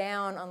 This is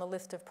down on the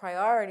list of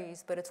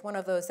priorities, but it's one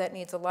of those that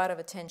needs a lot of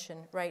attention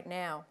right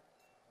now.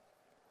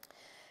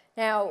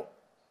 Now,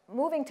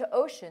 moving to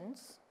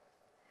oceans,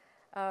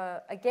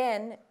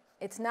 again,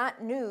 it's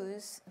not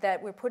news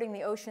that we're putting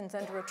the oceans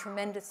under a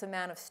tremendous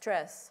amount of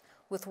stress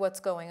with what's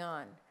going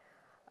on.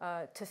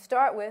 To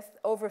start with,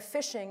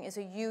 overfishing is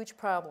a huge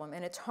problem,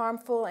 and it's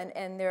harmful,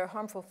 and there are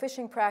harmful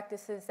fishing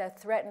practices that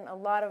threaten a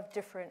lot of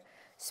different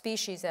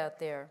species out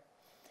there.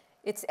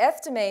 it's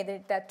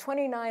estimated that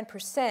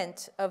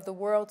 29% of the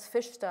world's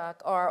fish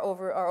stock are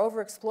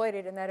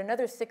overexploited, and that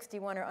another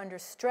 61% are under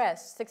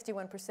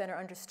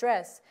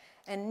stress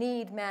and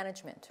need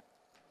management.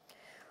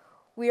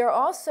 We are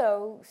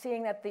also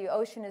seeing that the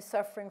ocean is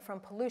suffering from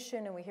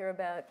pollution, and we hear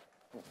about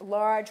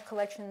large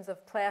collections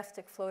of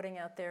plastic floating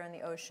out there in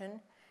the ocean.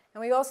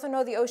 And we also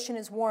know the ocean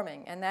is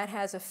warming, and that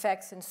has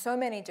effects in so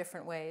many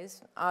different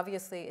ways.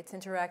 Obviously, its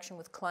interaction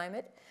with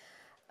climate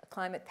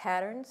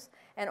patterns,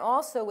 and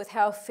also with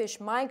how fish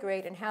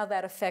migrate and how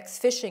that affects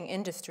fishing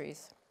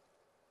industries.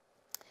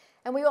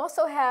 And we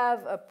also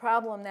have a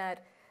problem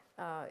that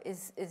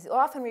is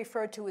often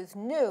referred to as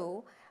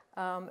new,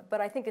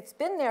 but I think it's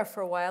been there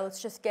for a while.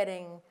 It's just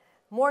getting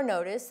more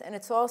notice, and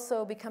it's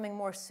also becoming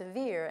more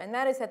severe, and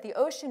that is that the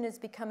ocean is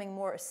becoming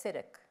more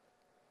acidic.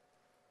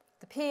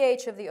 The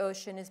pH of the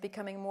ocean is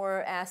becoming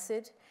more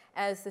acid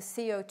as the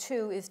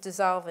CO2 is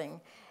dissolving.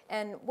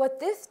 And what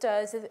this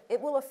does is it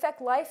will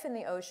affect life in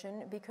the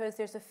ocean, because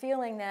there's a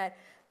feeling that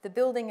the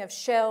building of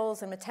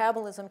shells and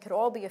metabolism could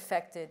all be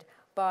affected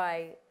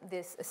by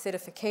this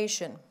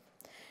acidification.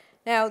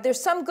 Now, there's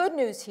some good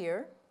news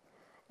here,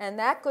 and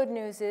that good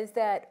news is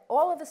that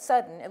all of a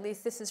sudden, at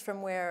least this is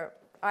from where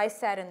I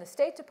sat in the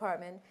State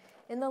Department,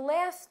 in the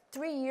last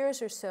 3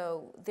 years or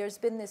so, there's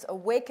been this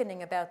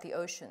awakening about the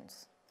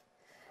oceans.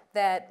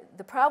 That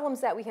the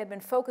problems that we had been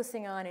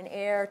focusing on in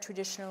air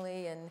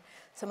traditionally and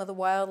some of the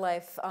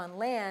wildlife on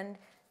land,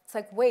 it's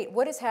like, wait,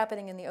 what is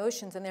happening in the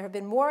oceans? And there have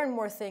been more and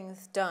more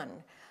things done.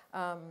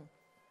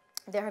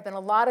 There have been a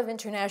lot of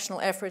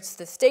international efforts.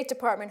 The State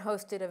Department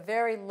hosted a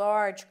very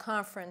large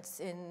conference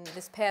in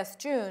this past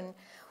June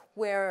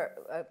where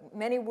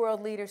many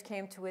world leaders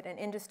came to it and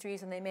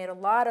industries, and they made a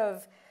lot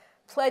of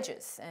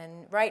pledges.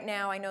 And right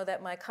now I know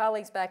that my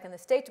colleagues back in the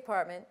State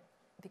Department,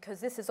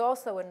 because this is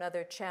also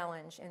another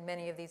challenge in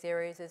many of these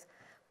areas, is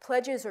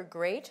pledges are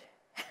great,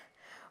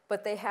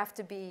 but they have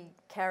to be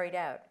carried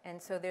out. And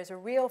so there's a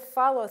real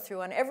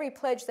follow-through. On every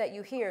pledge that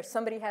you hear,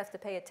 somebody has to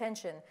pay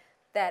attention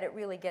that it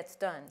really gets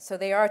done. So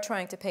they are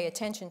trying to pay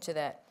attention to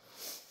that.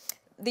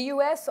 The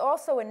U.S.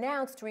 also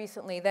announced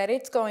recently that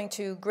it's going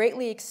to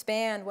greatly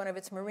expand one of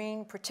its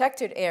marine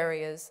protected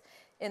areas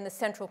in the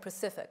Central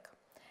Pacific.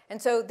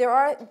 And so there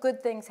are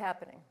good things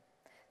happening.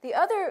 The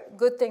other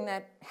good thing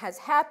that has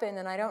happened,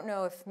 and I don't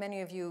know if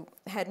many of you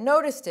had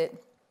noticed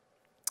it,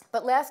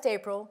 but last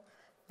April,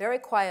 very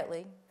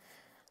quietly,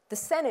 the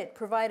Senate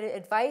provided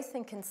advice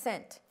and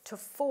consent to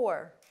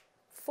four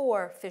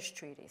fish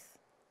treaties.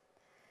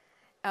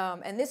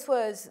 And these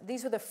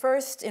were the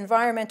first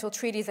environmental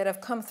treaties that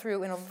have come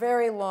through in a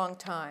very long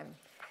time.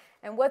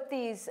 And what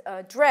these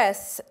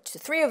address,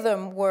 3 of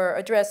them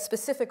address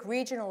specific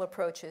regional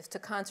approaches to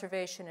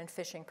conservation and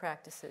fishing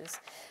practices.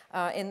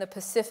 In the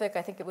Pacific,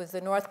 I think it was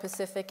the North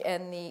Pacific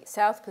and the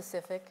South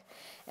Pacific,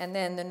 and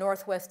then the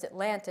Northwest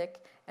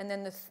Atlantic. And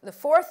then the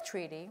 4th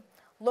treaty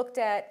looked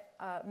at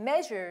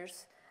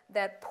measures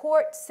that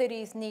port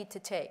cities need to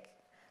take.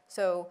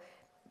 So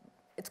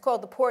it's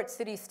called the Port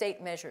City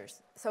State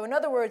Measures. So in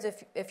other words,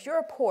 if you're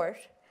a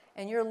port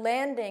and you're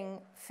landing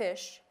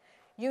fish,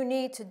 you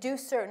need to do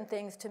certain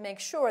things to make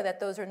sure that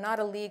those are not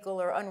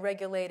illegal or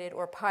unregulated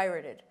or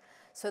pirated,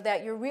 so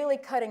that you're really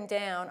cutting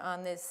down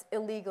on this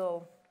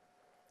illegal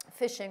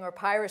fishing or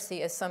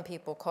piracy, as some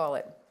people call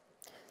it.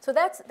 So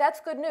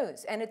that's good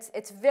news, and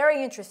it's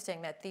very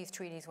interesting that these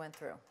treaties went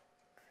through.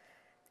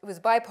 It was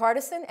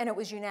bipartisan and it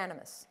was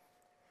unanimous.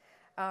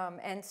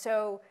 And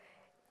so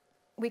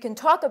we can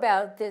talk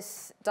about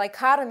this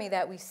dichotomy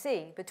that we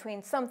see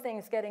between some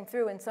things getting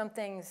through and some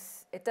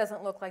things it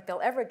doesn't look like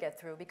they'll ever get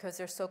through because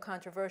they're so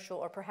controversial,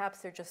 or perhaps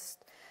they're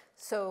just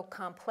so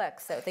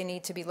complex that they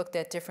need to be looked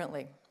at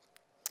differently.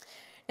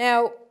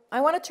 Now,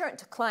 I want to turn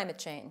to climate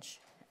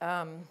change.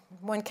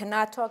 One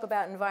cannot talk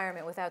about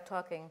environment without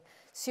talking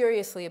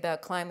seriously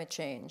about climate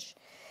change.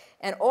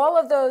 And all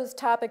of those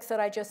topics that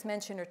I just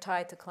mentioned are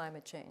tied to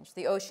climate change.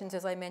 The oceans,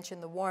 as I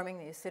mentioned, the warming,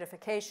 the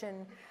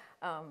acidification,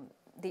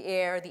 the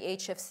air, the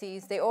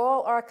HFCs, they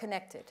all are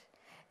connected.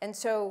 And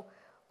so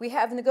we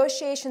have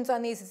negotiations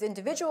on these as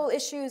individual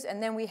issues,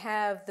 and then we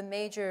have the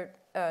major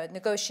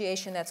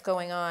negotiation that's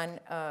going on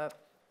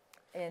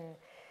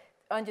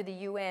under the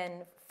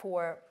UN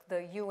for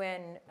the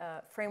UN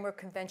Framework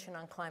Convention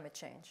on Climate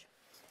Change.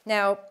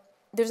 Now,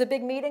 there's a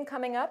big meeting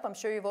coming up, I'm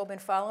sure you've all been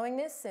following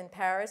this, in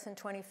Paris in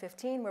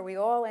 2015, where we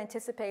all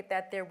anticipate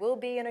that there will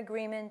be an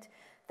agreement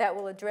that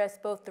will address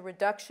both the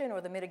reduction or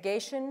the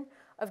mitigation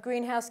of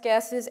greenhouse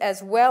gases,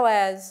 as well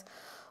as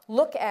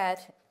look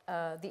at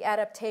the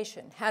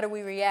adaptation. How do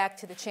we react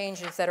to the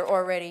changes that are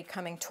already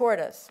coming toward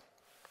us?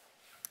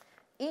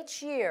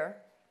 Each year,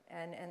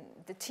 and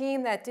the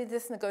team that did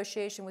this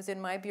negotiation was in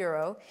my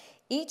bureau,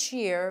 each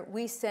year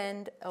we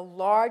send a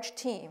large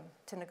team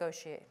to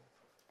negotiate.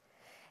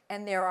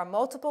 And there are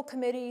multiple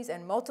committees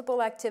and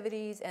multiple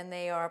activities, and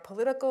they are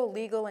political,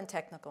 legal, and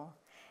technical.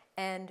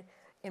 And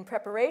in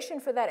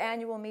preparation for that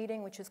annual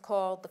meeting, which is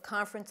called the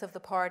Conference of the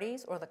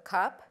Parties, or the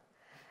COP,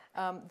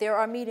 there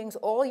are meetings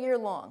all year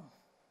long.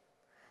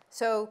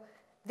 So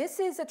This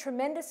is a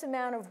tremendous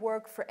amount of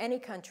work for any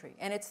country.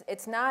 And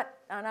it's not,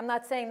 and I'm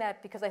not saying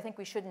that because I think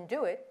we shouldn't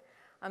do it.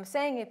 I'm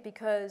saying it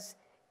because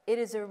it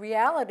is a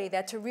reality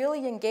that to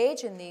really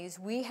engage in these,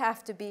 we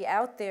have to be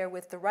out there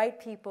with the right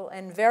people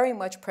and very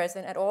much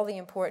present at all the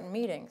important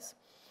meetings.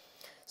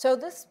 So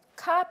this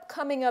COP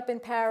coming up in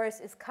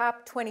Paris is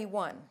COP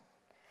 21,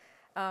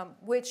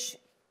 which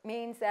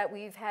means that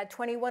we've had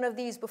 21 of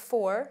these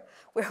before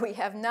where we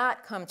have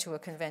not come to a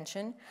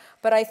convention,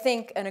 but I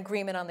think an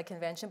agreement on the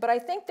convention. But I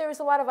think there's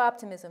a lot of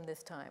optimism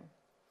this time.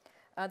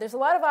 There's a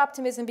lot of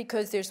optimism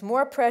because there's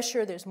more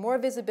pressure, there's more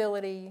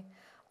visibility.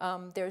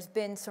 There's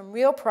been some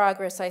real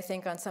progress, I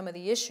think, on some of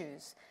the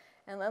issues.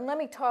 And let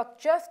me talk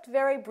just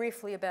very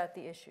briefly about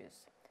the issues.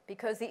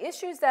 Because the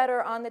issues that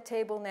are on the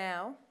table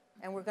now,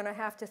 and we're going to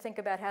have to think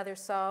about how they're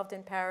solved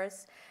in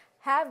Paris,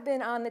 have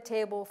been on the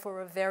table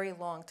for a very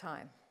long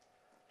time.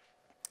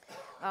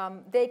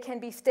 They can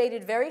be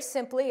stated very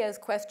simply as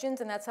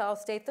questions, and that's how I'll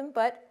state them.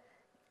 But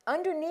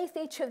underneath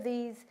each of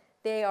these,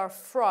 they are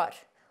fraught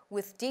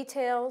with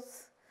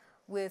details,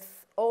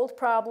 with old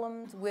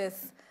problems,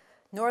 with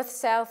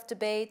north-south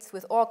debates,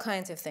 with all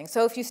kinds of things.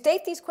 So if you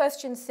state these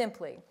questions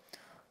simply,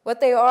 what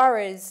they are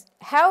is,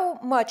 how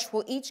much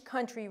will each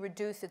country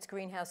reduce its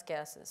greenhouse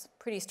gases?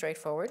 Pretty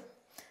straightforward.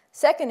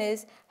 Second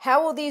is,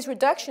 how will these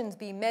reductions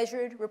be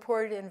measured,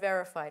 reported, and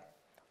verified?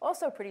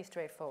 Also pretty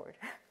straightforward.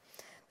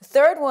 The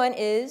third one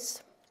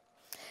is,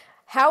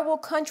 how will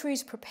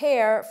countries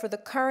prepare for the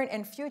current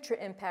and future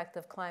impact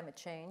of climate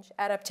change,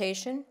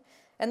 adaptation?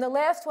 And the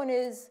last one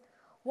is,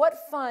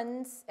 what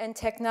funds and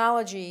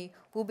technology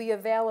will be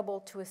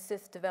available to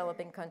assist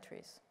developing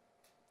countries?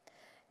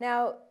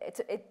 Now,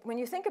 when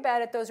you think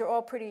about it, those are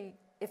all pretty,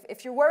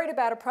 if you're worried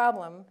about a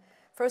problem,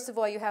 first of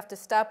all, you have to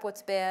stop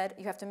what's bad.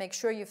 You have to make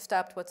sure you've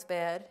stopped what's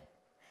bad.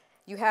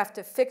 You have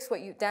to fix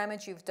what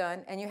damage you've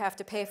done, and you have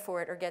to pay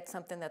for it or get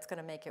something that's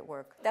going to make it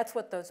work. That's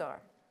what those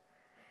are.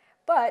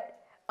 But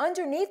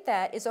underneath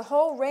that is a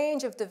whole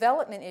range of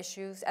development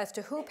issues as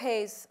to who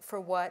pays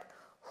for what,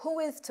 who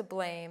is to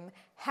blame,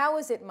 how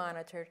is it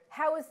monitored,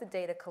 how is the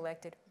data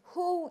collected,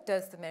 who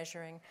does the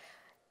measuring.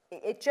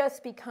 It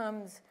just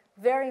becomes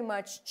very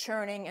much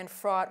churning and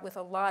fraught with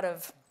a lot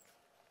of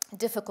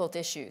difficult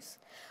issues.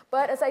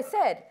 But as I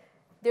said,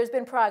 there's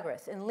been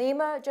progress. In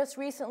Lima, just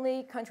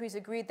recently, countries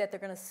agreed that they're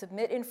going to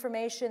submit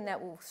information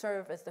that will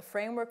serve as the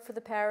framework for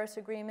the Paris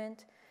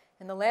Agreement.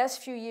 In the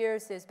last few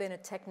years, there's been a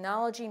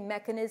technology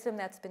mechanism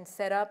that's been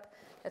set up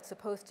that's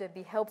supposed to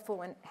be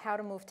helpful in how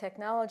to move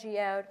technology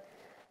out.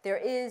 There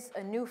is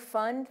a new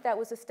fund that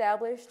was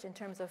established in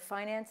terms of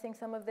financing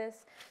some of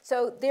this.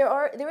 So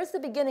there is the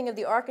beginning of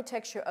the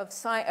architecture of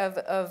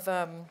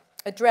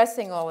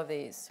addressing all of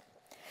these.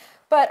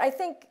 But I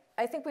think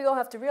we all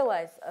have to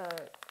realize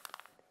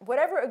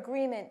whatever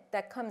agreement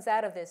that comes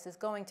out of this is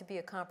going to be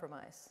a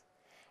compromise.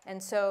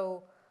 And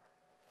so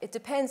it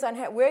depends on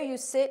where you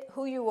sit,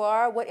 who you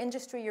are, what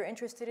industry you're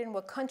interested in,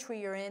 what country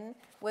you're in,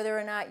 whether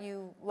or not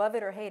you love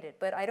it or hate it.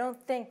 But I don't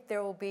think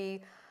there will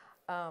be,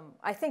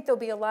 I think there'll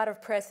be a lot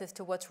of press as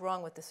to what's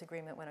wrong with this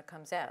agreement when it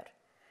comes out.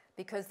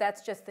 Because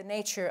that's just the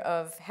nature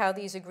of how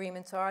these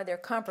agreements are. They're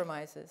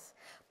compromises.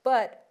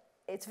 But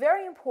it's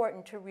very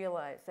important to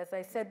realize, as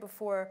I said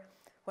before,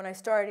 when I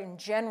started in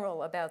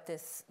general about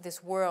this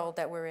world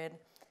that we're in,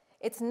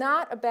 it's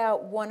not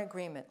about one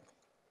agreement.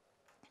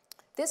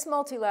 This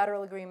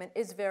multilateral agreement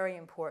is very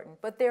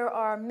important, but there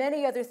are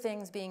many other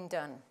things being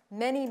done,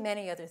 many,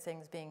 many other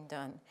things being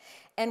done,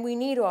 and we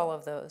need all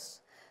of those.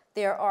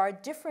 There are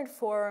different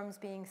forums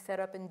being set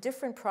up in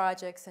different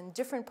projects and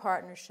different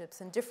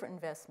partnerships and different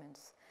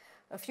investments.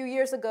 A few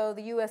years ago,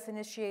 the US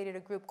initiated a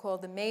group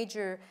called the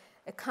Major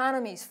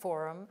Economies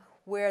Forum,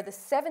 where the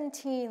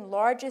 17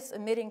 largest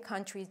emitting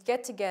countries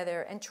get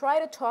together and try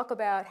to talk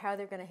about how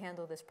they're going to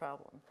handle this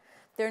problem.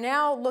 They're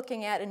now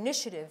looking at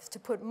initiatives to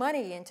put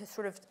money into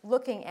sort of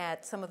looking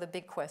at some of the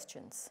big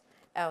questions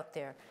out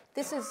there.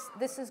 This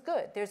is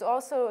good. There's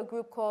also a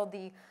group called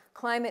the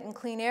Climate and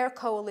Clean Air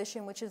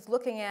Coalition, which is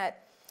looking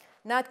at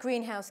not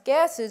greenhouse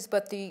gases,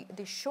 but the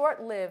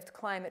short-lived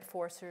climate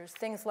forcers,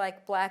 things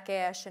like black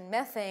ash and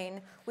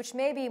methane, which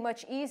may be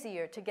much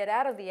easier to get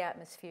out of the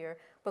atmosphere,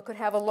 but could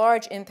have a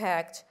large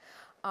impact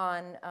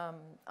on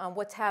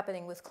what's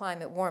happening with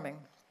climate warming.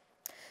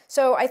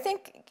 So I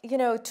think,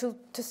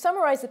 to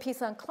summarize the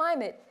piece on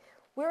climate,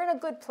 we're in a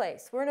good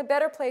place. We're in a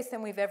better place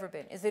than we've ever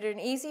been. Is it an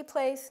easy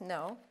place?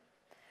 No.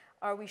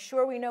 Are we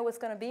sure we know what's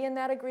going to be in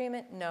that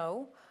agreement?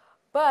 No.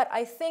 But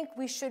I think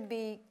we should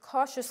be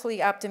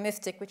cautiously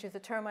optimistic, which is a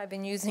term I've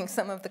been using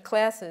some of the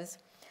classes.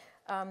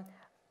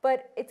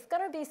 But it's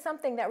going to be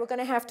something that we're going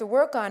to have to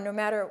work on no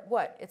matter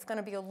what. It's going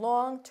to be a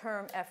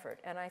long-term effort.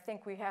 And I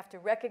think we have to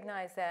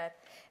recognize that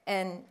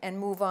and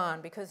move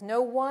on, because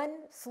no one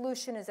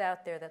solution is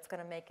out there that's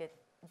going to make it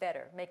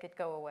better, make it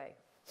go away.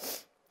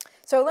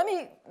 So let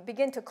me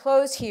begin to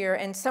close here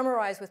and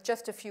summarize with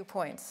just a few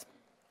points.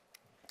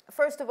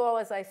 First of all,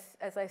 as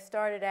I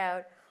started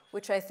out,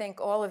 which I think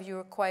all of you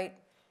are quite,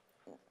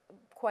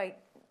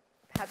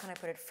 how can I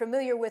put it,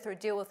 familiar with or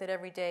deal with it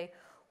every day,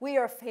 we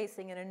are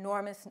facing an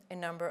enormous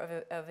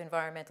number of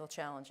environmental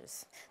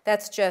challenges.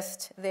 That's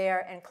just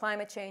there, and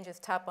climate change is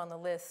top on the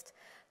list.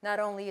 Not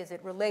only is it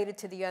related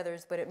to the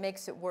others, but it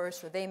makes it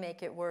worse, or they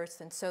make it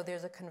worse, and so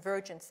there's a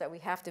convergence that we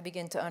have to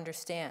begin to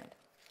understand.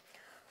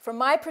 From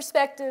my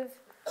perspective,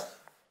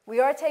 we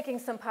are taking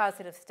some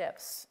positive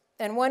steps.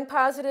 And one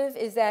positive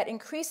is that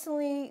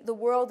increasingly the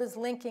world is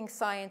linking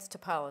science to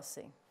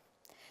policy.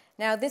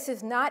 Now, this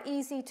is not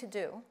easy to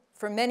do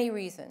for many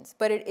reasons,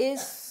 but it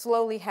is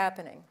slowly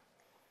happening.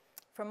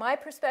 From my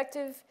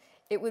perspective,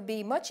 it would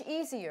be much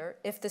easier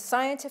if the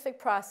scientific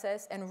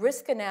process and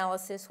risk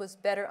analysis was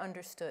better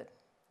understood.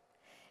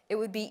 It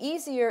would be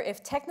easier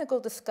if technical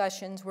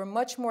discussions were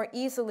much more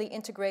easily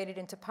integrated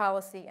into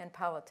policy and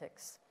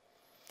politics.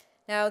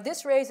 Now,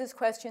 this raises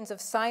questions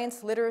of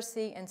science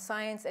literacy and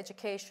science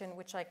education,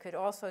 which I could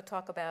also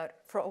talk about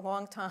for a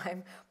long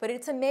time, but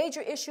it's a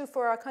major issue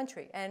for our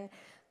country. And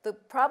the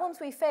problems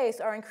we face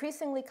are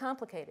increasingly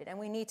complicated, and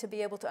we need to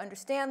be able to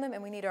understand them,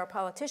 and we need our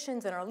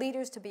politicians and our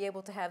leaders to be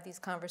able to have these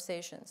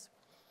conversations.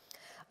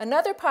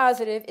 Another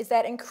positive is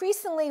that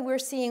increasingly we're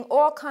seeing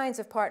all kinds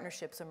of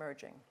partnerships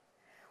emerging.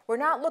 We're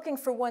not looking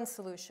for one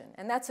solution,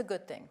 and that's a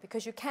good thing,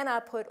 because you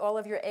cannot put all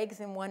of your eggs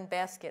in one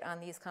basket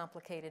on these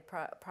complicated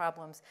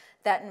problems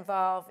that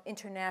involve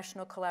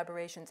international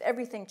collaborations.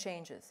 Everything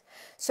changes.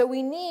 So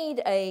we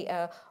need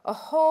a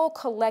whole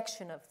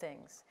collection of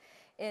things.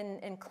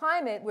 In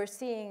climate, we're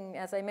seeing,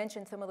 as I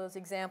mentioned, some of those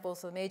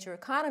examples of the Major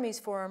Economies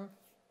Forum.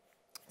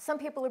 Some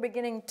people are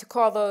beginning to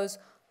call those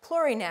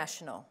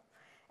plurinational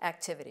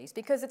activities,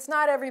 because it's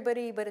not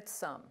everybody, but it's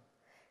some.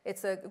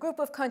 It's a group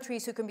of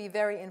countries who can be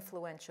very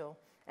influential.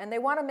 And they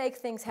want to make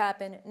things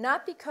happen,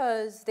 not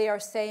because they are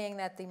saying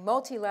that the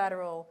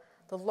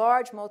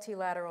large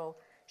multilateral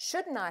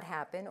should not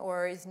happen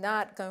or is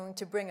not going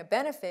to bring a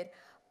benefit,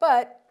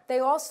 but they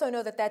also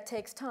know that that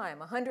takes time.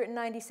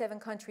 197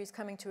 countries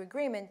coming to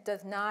agreement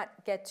does not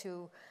get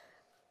to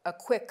a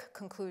quick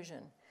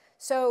conclusion.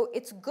 So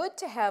it's good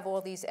to have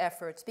all these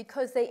efforts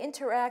because they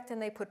interact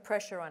and they put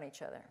pressure on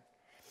each other.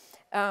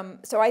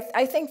 So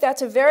I think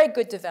that's a very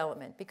good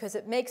development because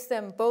it makes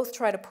them both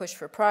try to push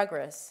for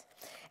progress.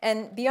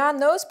 And beyond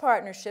those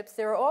partnerships,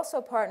 there are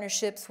also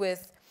partnerships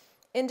with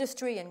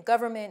industry and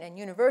government and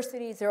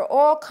universities. There are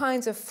all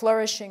kinds of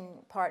flourishing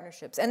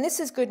partnerships. And this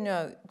is good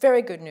news,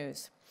 very good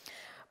news.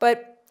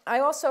 But I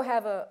also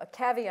have a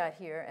caveat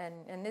here,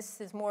 and this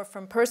is more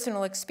from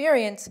personal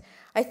experience.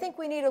 I think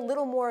we need a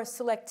little more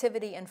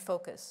selectivity and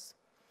focus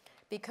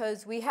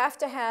because we have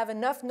to have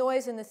enough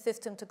noise in the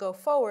system to go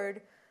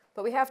forward,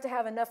 but we have to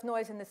have enough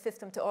noise in the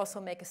system to also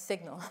make a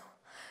signal.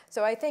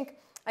 So I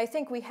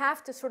think we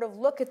have to sort of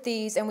look at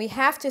these, and we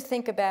have to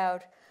think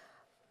about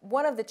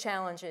one of the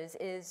challenges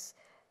is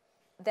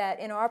that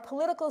in our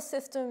political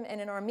system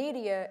and in our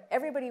media,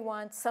 everybody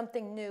wants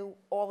something new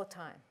all the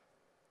time.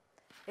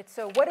 It's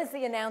so what is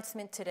the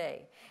announcement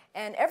today?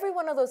 And every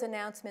one of those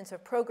announcements or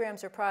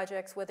programs or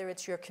projects, whether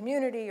it's your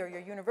community or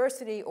your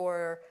university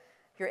or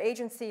your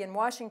agency in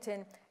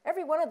Washington,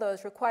 every one of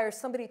those requires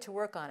somebody to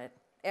work on it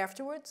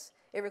afterwards.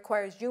 It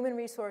requires human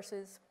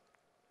resources,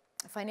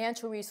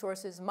 financial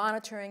resources,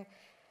 monitoring.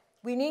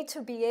 We need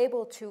to be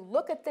able to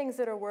look at things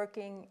that are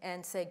working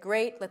and say,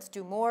 great, let's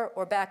do more,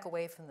 or back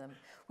away from them.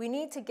 We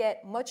need to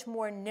get much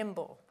more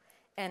nimble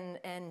and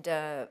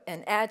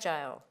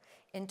agile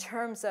in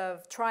terms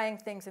of trying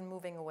things and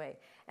moving away.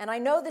 And I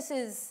know this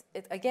is,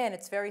 again,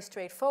 it's very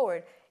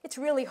straightforward. It's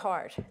really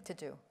hard to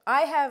do.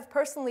 I have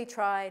personally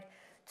tried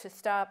to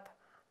stop,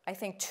 I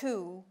think,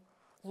 2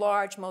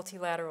 large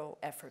multilateral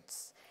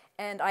efforts.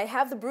 And I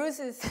have the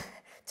bruises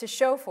to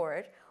show for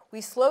it. We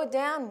slowed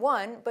down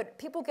one, but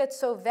people get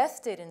so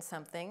vested in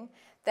something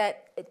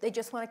that they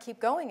just want to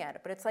keep going at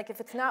it. But it's like, if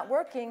it's not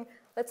working,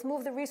 let's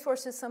move the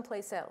resources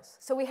someplace else.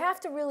 So we have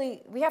to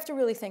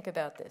really think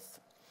about this.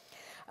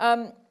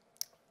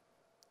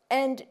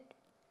 And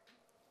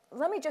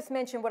let me just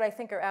mention what I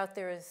think are out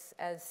there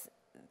as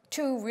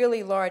 2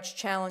 really large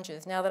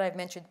challenges. Now that I've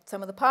mentioned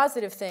some of the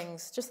positive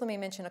things, just let me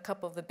mention a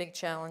couple of the big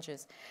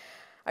challenges.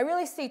 I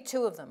really see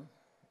 2 of them.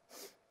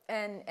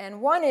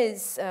 And one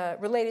is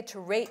related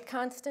to rate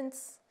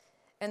constants,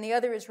 and the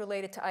other is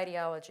related to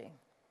ideology.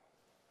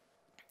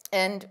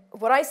 And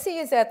what I see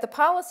is that the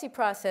policy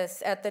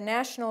process at the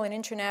national and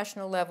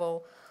international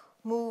level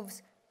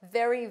moves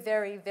very,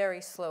 very,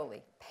 very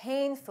slowly,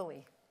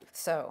 painfully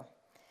so.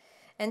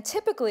 And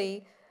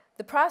typically,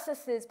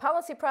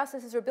 policy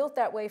processes are built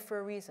that way for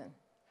a reason.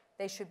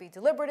 They should be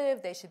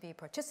deliberative, they should be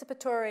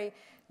participatory,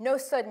 no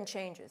sudden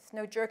changes,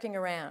 no jerking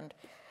around.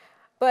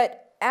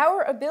 But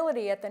our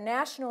ability at the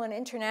national and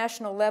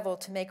international level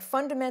to make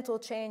fundamental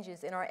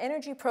changes in our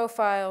energy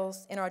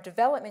profiles, in our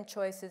development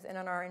choices, and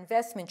in our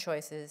investment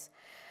choices,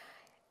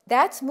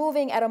 that's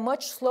moving at a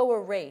much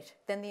slower rate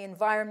than the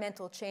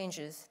environmental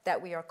changes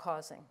that we are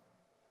causing.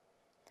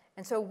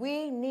 And so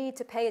we need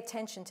to pay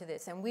attention to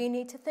this, and we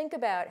need to think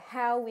about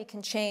how we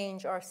can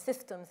change our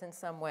systems in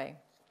some way.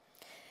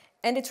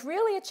 And it's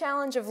really a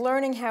challenge of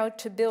learning how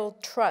to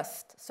build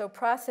trust so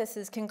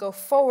processes can go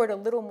forward a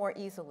little more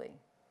easily.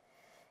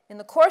 In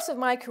the course of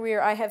my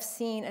career, I have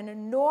seen an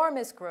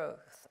enormous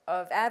growth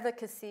of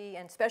advocacy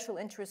and special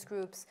interest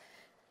groups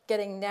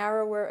getting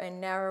narrower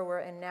and narrower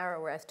and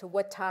narrower as to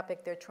what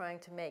topic they're trying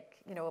to make,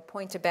 a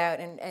point about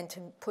and to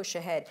push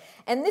ahead.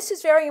 And this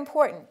is very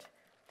important.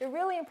 They're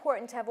really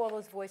important to have all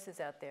those voices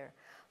out there.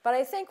 But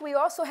I think we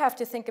also have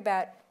to think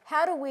about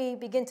how do we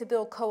begin to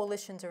build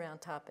coalitions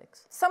around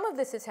topics. Some of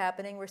this is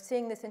happening. We're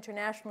seeing this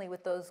internationally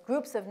with those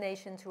groups of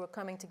nations who are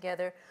coming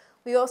together.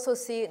 We also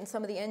see it in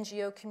some of the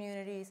NGO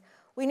communities.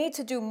 We need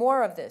to do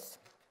more of this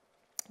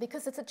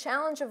because it's a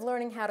challenge of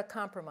learning how to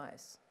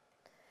compromise.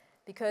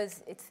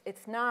 Because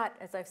it's not,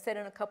 as I've said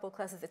in a couple of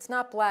classes, it's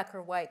not black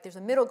or white. There's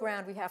a middle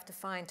ground we have to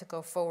find to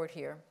go forward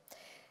here.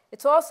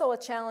 It's also a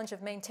challenge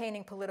of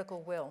maintaining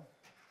political will,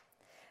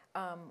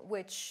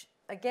 which,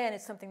 again,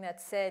 is something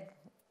that's said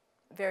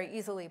very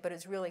easily, but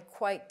is really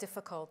quite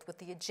difficult with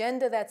the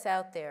agenda that's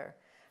out there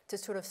to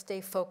sort of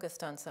stay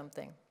focused on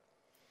something.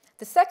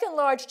 The second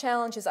large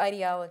challenge is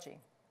ideology.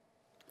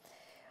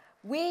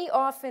 We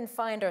often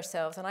find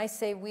ourselves, and I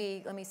say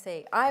we, let me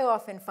say, I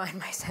often find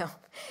myself,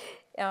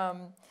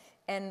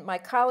 and my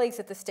colleagues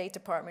at the State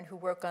Department who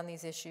work on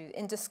these issues,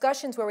 in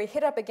discussions where we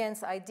hit up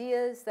against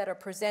ideas that are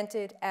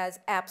presented as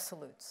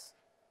absolutes.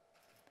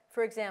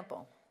 For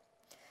example,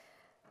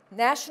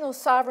 national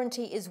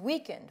sovereignty is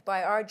weakened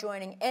by our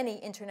joining any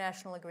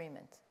international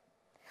agreement.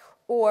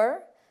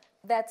 Or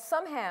that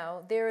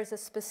somehow there is a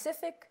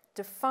specific,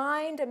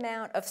 defined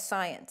amount of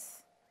science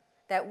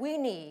that we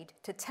need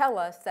to tell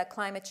us that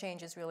climate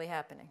change is really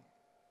happening.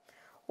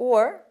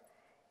 Or,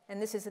 and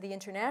this is the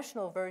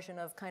international version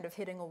of kind of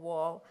hitting a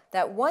wall,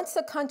 that once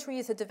a country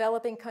is a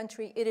developing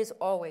country, it is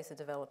always a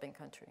developing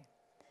country.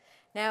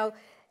 Now,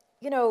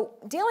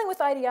 dealing with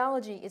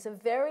ideology is a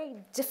very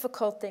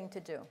difficult thing to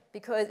do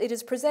because it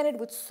is presented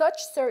with such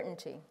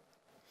certainty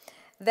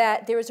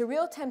that there is a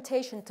real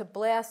temptation to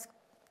blast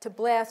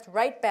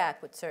right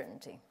back with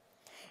certainty.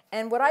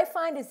 And what I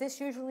find is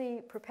this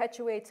usually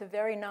perpetuates a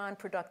very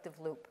non-productive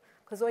loop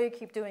because all you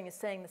keep doing is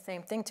saying the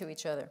same thing to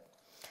each other.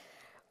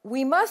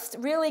 We must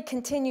really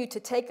continue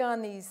to take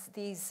on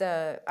these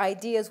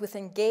ideas with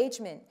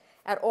engagement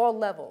at all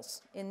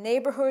levels, in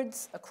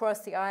neighborhoods,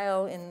 across the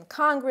aisle, in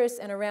Congress,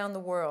 and around the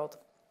world.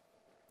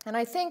 And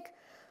I think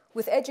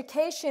with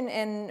education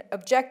and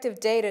objective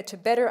data to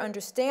better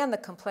understand the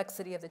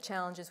complexity of the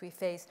challenges we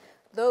face,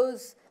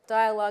 those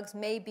dialogues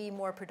may be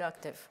more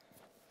productive.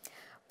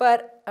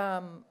 But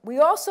we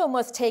also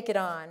must take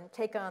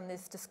on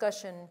this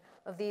discussion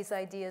of these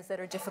ideas that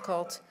are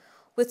difficult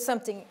with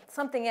something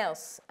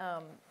else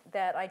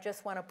that I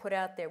just want to put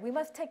out there. We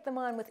must take them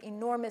on with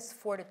enormous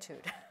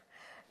fortitude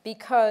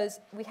because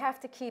we have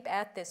to keep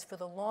at this for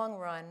the long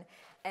run,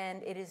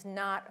 and it is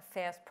not a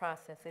fast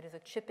process. It is a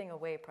chipping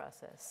away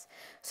process.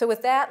 So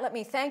with that, let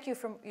me thank you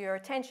for your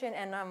attention,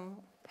 and I'm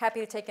happy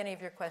to take any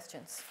of your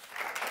questions.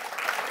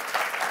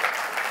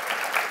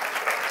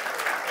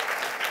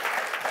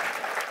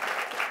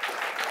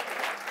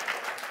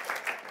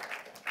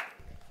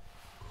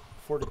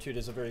 Fortitude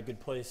is a very good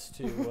place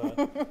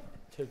to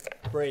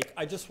break.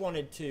 I just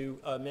wanted to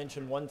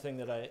mention one thing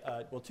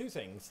that two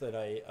things that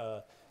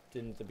I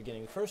did at the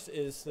beginning. First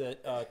is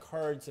that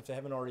cards, if they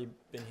haven't already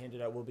been handed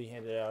out, will be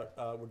handed out.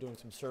 We're doing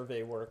some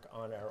survey work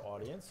on our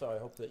audience, so I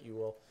hope that you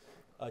will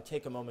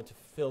take a moment to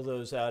fill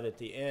those out at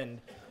the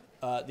end.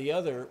 The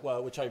other,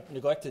 which I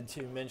neglected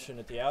to mention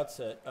at the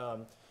outset,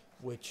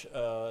 which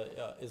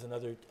is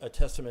another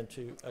testament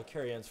to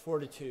Kerri-Ann's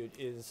fortitude,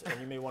 is, and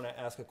you may want to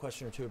ask a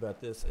question or two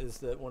about this, is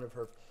that one of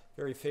her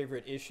very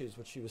favorite issues,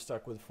 which she was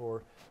stuck with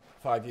for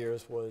 5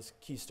 years, was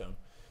Keystone.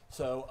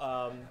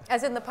 So,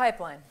 as in the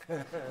pipeline.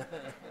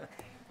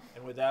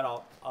 And with that,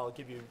 I'll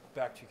give you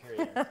back to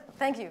Kerri-Ann.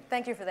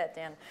 Thank you for that,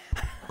 Dan.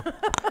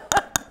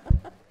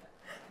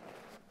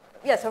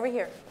 Yes, over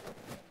here.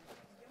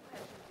 The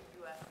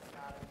U.S. is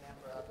not a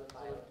member of the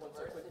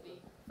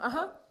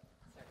biodiversity.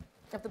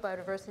 Of the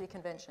Biodiversity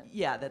Convention.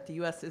 Yeah, that the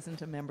U.S.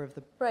 isn't a member of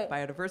the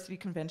Biodiversity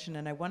Convention,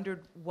 and I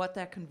wondered what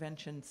that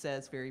convention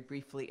says very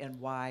briefly and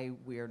why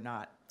we're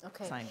not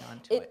signed on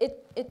to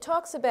it. It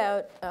talks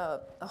about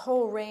a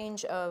whole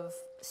range of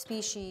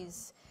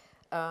species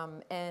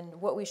and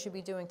what we should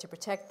be doing to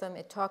protect them.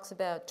 It talks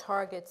about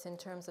targets in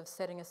terms of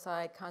setting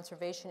aside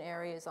conservation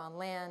areas on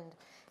land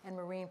and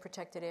marine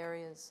protected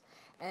areas.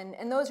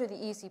 And those are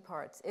the easy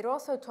parts. It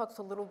also talks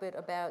a little bit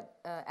about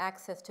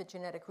access to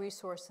genetic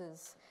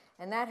resources,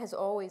 and that has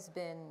always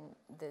been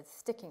the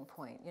sticking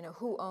point.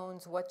 Who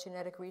owns what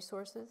genetic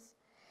resources?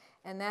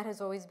 And that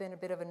has always been a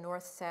bit of a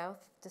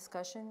north-south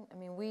discussion. I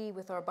mean, we,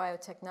 with our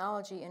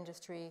biotechnology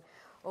industry,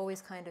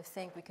 always kind of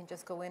think we can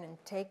just go in and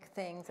take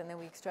things and then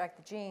we extract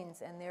the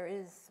genes, and there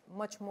is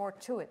much more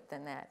to it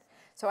than that.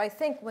 So I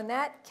think when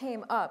that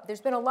came up,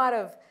 there's been a lot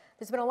of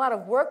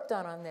work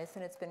done on this,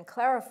 and it's been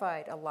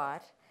clarified a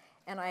lot.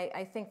 And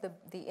I think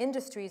the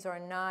industries are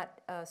not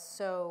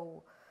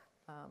so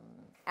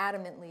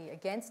adamantly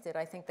against it.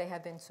 I think they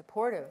have been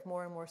supportive,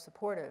 more and more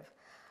supportive.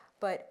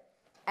 But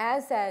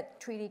as that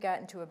treaty got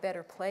into a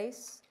better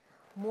place,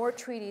 more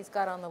treaties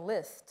got on the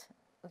list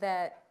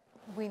that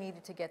we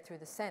needed to get through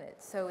the Senate.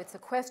 So it's a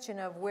question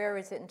of where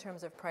is it in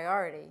terms of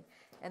priority,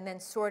 and then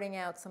sorting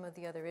out some of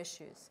the other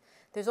issues.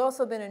 There's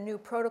also been a new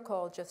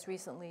protocol just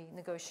recently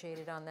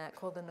negotiated on that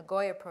called the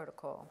Nagoya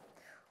Protocol,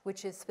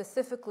 which is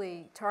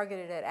specifically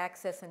targeted at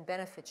access and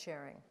benefit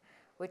sharing,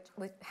 which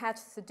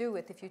has to do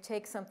with if you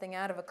take something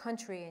out of a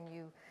country and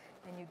you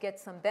get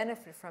some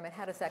benefit from it,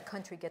 how does that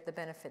country get the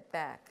benefit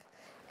back?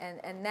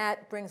 And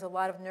that brings a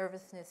lot of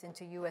nervousness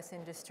into U.S.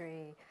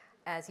 industry,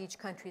 as each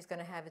country is going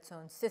to have its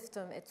own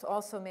system. It's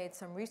also made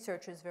some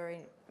researchers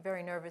very,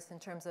 very nervous in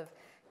terms of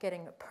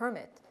getting a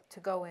permit to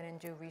go in and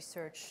do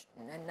research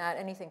and not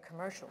anything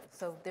commercial.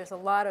 So there's a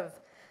lot of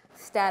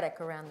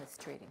static around this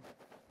treaty.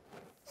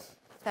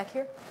 Back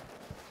here?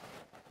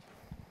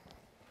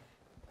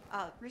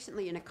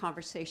 Recently in a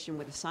conversation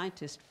with a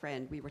scientist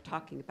friend, we were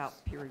talking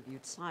about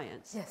peer-reviewed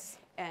science. Yes.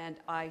 And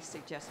I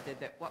suggested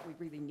that what we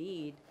really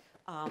need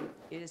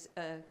is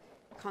a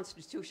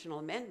constitutional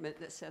amendment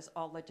that says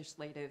all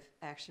legislative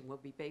action will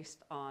be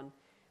based on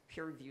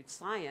peer-reviewed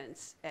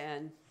science.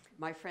 And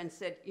my friend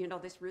said, you know,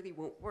 this really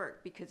won't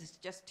work because it's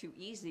just too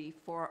easy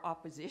for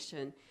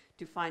opposition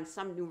to find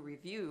some new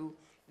review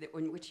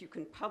in which you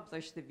can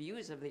publish the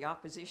views of the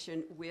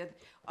opposition with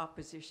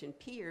opposition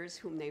peers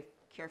whom they've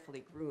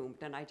carefully groomed.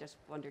 And I just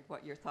wondered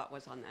what your thought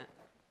was on that.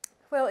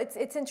 Well,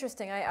 it's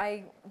interesting.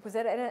 I was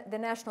at the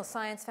National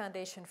Science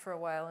Foundation for a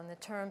while, and the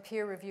term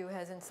peer review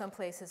has in some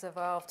places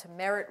evolved to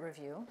merit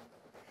review.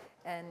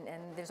 And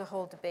there's a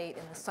whole debate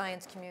in the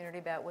science community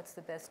about what's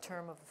the best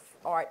term of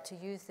art to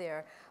use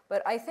there.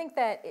 But I think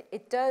that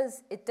it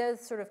does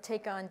sort of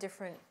take on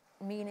different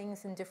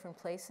meanings in different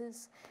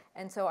places.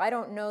 And so I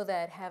don't know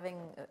that having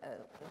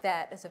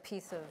that as a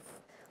piece of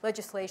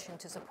legislation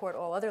to support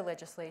all other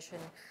legislation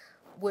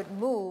would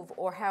move,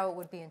 or how it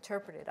would be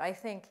interpreted. I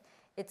think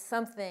it's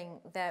something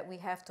that we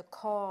have to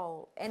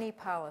call any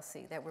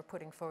policy that we're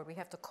putting forward. We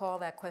have to call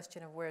that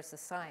question of where's the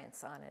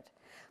science on it.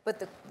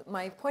 But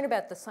my point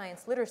about the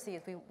science literacy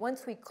is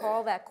once we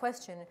call that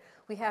question,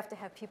 we have to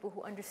have people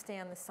who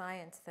understand the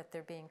science that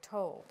they're being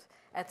told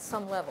at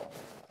some level.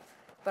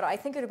 But I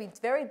think it would be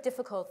very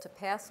difficult to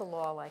pass a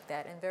law like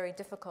that, and very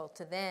difficult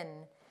to then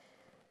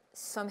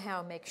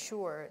somehow make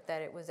sure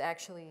that it was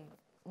actually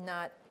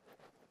not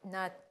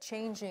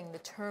changing the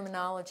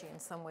terminology in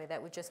some way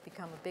that would just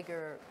become a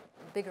bigger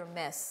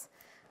mess.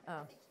 I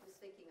think he was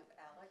thinking of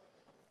ALEC,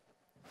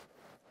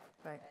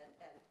 right.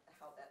 and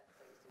how that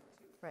plays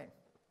into Right.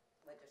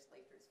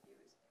 legislators'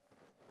 views.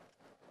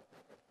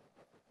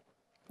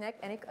 Nick,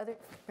 any other?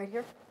 Right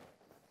here?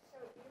 So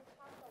you've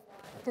talked a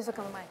lot. This will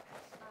come to mine.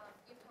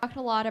 You've talked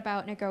a lot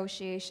about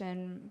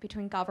negotiation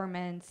between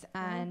governments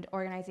and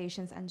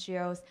organizations,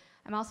 NGOs.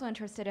 I'm also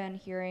interested in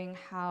hearing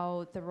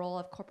how the role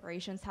of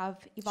corporations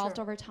have evolved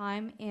over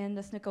time in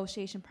this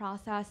negotiation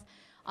process.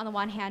 On the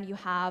one hand, you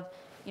have,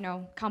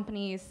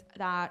 companies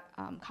that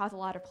cause a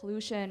lot of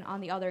pollution.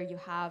 On the other, you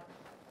have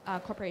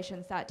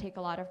corporations that take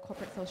a lot of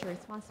corporate social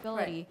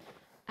responsibility.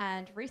 Right.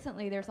 And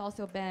recently, there's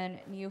also been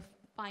new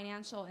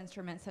financial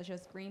instruments such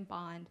as green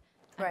bond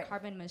and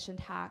carbon emission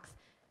tax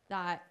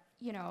that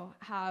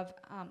have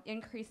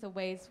increased the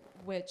ways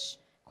which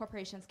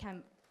corporations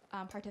can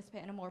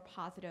participate in a more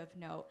positive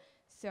note.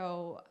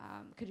 So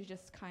could you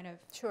just kind of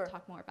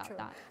talk more about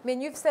that? I mean,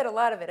 you've said a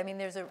lot of it. I mean,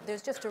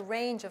 there's just a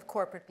range of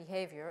corporate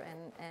behavior,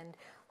 and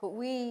what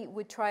we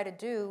would try to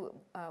do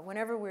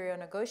whenever we're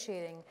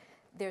negotiating,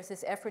 there's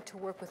this effort to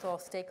work with all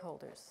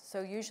stakeholders.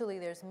 So usually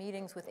there's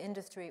meetings with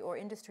industry or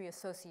industry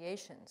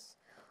associations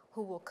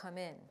who will come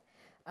in.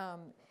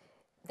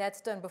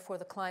 That's done before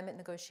the climate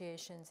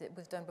negotiations. It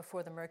was done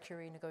before the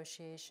Mercury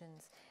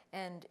negotiations.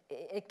 And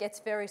it gets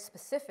very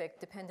specific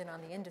dependent on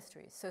the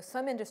industries. So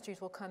some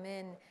industries will come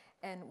in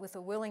and with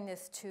a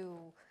willingness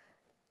to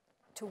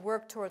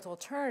work towards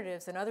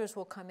alternatives, and others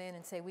will come in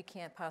and say, we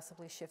can't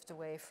possibly shift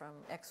away from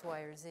X, Y,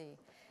 or Z.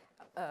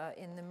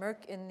 In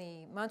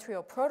the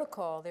Montreal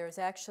Protocol, there's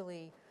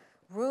actually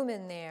room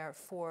in there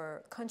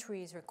for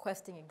countries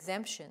requesting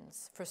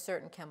exemptions for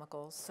certain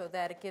chemicals so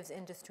that it gives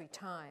industry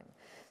time.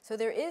 So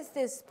there is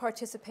this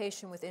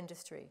participation with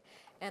industry.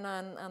 And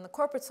on the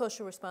corporate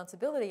social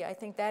responsibility, I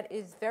think that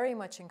is very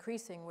much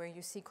increasing, where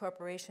you see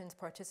corporations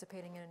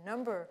participating in a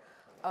number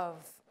of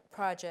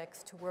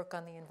projects to work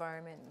on the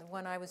environment. The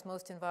one I was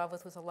most involved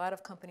with was a lot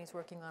of companies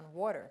working on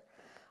water,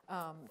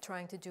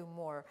 trying to do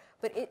more.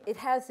 But it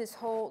has this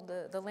whole,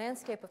 the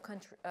landscape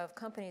of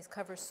companies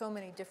covers so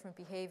many different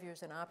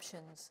behaviors and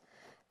options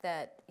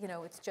that,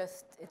 it's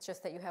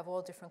just that you have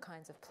all different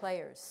kinds of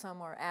players.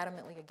 Some are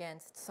adamantly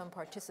against, some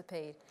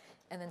participate,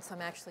 and then some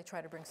actually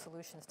try to bring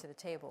solutions to the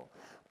table.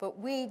 But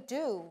we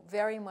do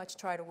very much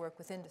try to work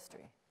with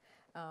industry.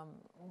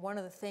 One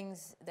of the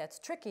things that's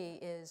tricky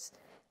is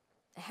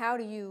how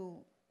do you,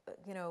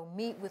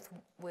 meet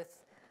with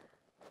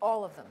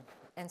all of them?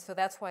 And so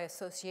that's why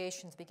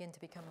associations begin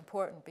to become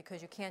important,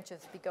 because you can't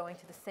just be going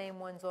to the same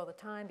ones all the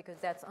time, because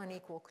that's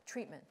unequal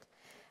treatment.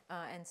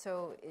 And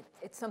so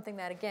it's something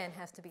that, again,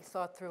 has to be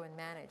thought through and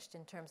managed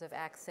in terms of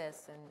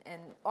access.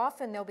 And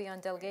often they'll be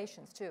on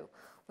delegations, too.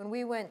 When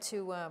we went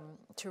to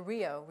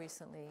Rio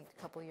recently,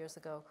 a couple of years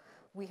ago,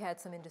 we had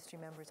some industry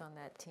members on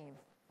that team.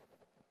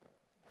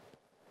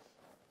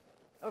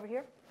 Over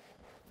here.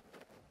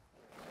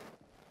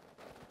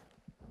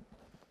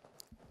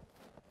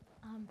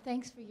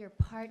 Thanks for your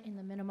part in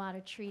the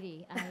Minamata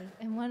Treaty. I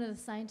am one of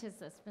the scientists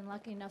that's been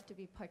lucky enough to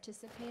be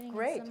participating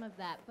in some of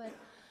that. But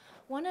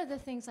one of the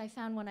things I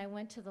found when I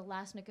went to the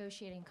last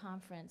negotiating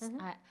conference,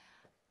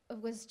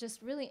 it was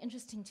just really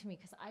interesting to me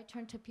because I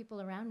turned to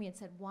people around me and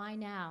said, why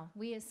now?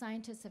 We as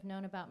scientists have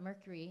known about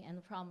mercury and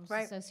the problems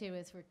associated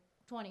with it for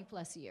 20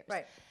 plus years.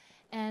 Right.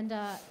 And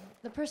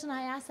the person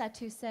I asked that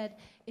to said,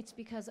 it's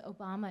because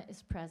Obama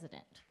is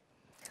president.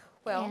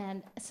 Well,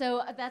 and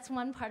so that's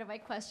one part of my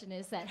question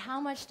is that how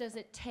much does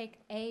it take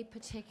a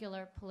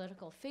particular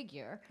political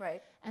figure?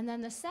 Right. And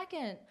then the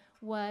second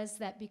was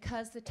that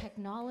because the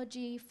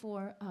technology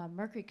for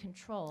mercury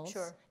controls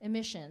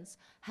emissions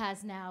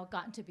has now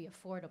gotten to be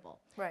affordable.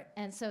 Right.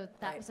 And so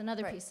that was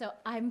another piece. So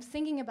I'm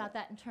thinking about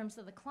that in terms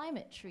of the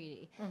climate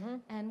treaty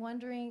and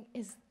wondering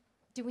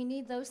do we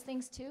need those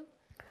things too?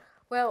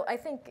 Well, I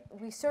think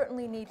we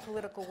certainly need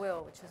political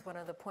will, which is one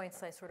of the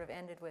points I sort of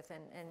ended with.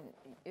 And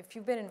if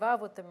you've been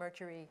involved with the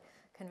Mercury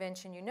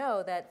Convention, you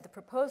know that the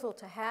proposal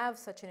to have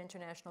such an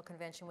international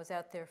convention was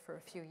out there for a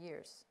few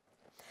years.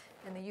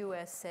 And the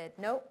U.S. said,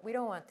 no, we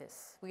don't want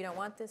this. We don't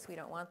want this. We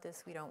don't want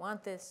this. We don't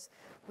want this.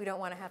 We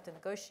don't want to have to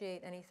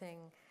negotiate anything.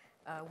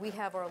 We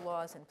have our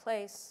laws in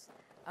place.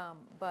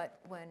 But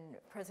when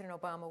President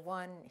Obama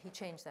won, he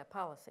changed that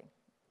policy.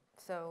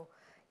 So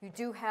you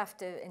do have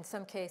to, in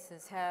some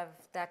cases, have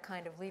that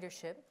kind of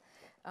leadership.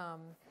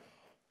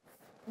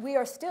 We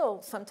are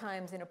still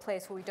sometimes in a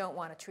place where we don't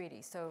want a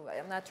treaty. So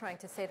I'm not trying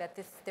to say that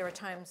there are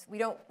times we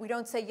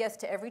don't say yes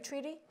to every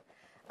treaty,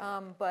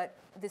 but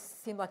this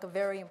seemed like a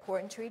very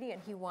important treaty,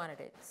 and he wanted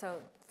it.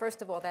 So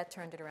first of all, that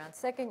turned it around.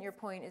 Second, your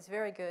point is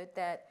very good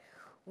that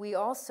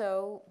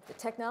the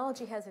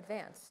technology has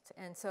advanced,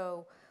 and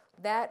so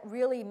that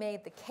really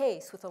made the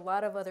case with a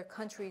lot of other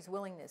countries'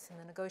 willingness in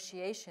the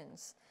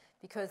negotiations,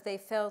 because they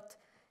felt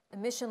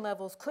emission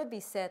levels could be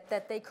set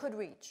that they could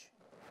reach,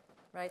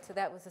 right? So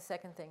that was the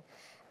second thing.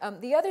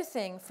 The other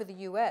thing for the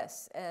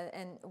U.S.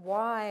 And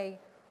why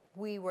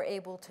we were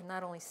able to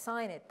not only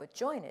sign it but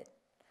join it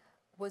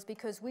was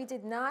because we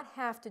did not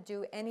have to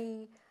do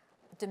any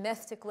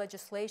domestic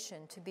legislation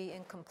to be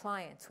in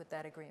compliance with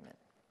that agreement,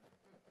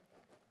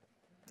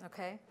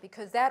 okay?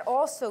 Because that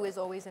also is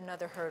always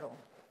another hurdle,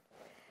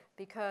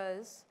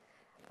 because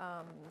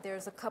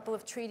there's a couple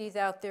of treaties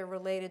out there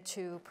related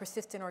to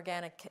persistent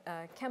organic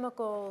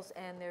chemicals,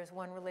 and there's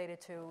one related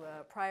to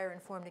prior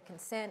informed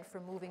consent for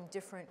moving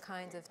different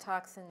kinds of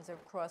toxins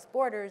across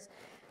borders.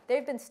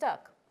 They've been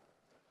stuck.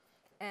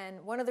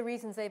 And one of the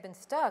reasons they've been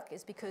stuck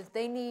is because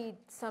they need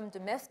some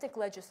domestic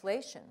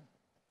legislation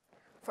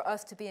for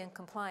us to be in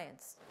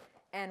compliance.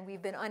 And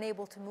we've been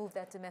unable to move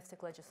that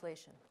domestic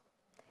legislation.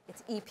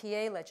 It's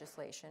EPA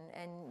legislation,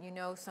 and you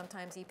know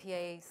sometimes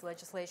EPA's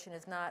legislation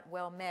is not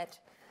well met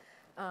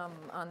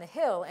on the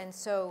Hill, and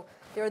so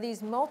there are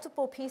these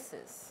multiple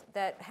pieces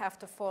that have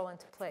to fall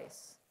into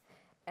place,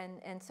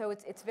 and so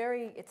it's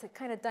a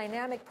kind of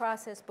dynamic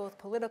process, both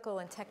political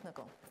and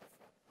technical.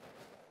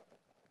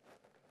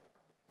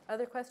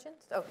 Other questions?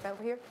 Oh,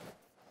 over here.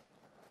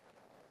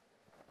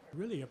 I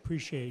really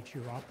appreciate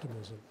your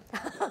optimism.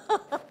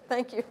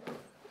 Thank you.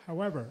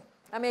 However,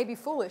 I may be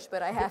foolish,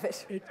 but I have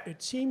it.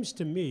 It seems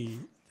to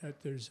me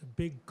that there's a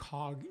big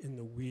cog in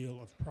the wheel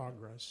of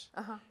progress,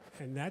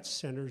 and that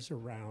centers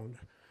around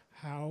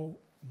how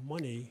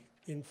money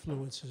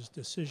influences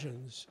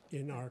decisions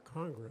in our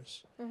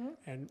Congress.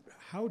 And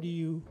how do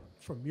you,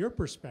 from your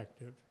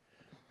perspective,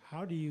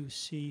 how do you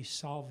see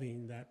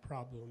solving that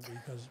problem?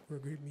 Because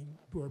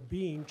we're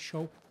being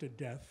choked to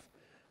death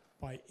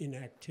by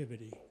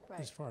inactivity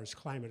as far as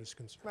climate is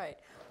concerned. Right.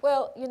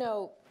 Well, you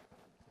know,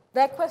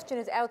 that question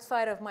is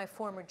outside of my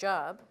former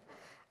job.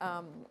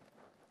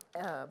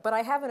 But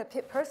I have a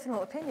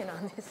personal opinion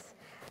on this.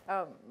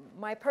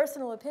 My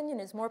personal opinion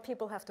is more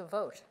people have to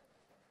vote.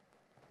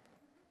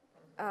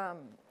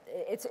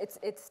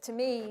 It's to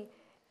me,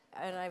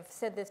 and I've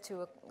said this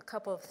to a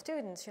couple of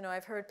students, you know,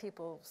 I've heard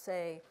people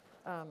say,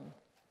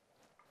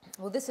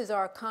 well, this is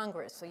our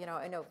Congress. So, you know,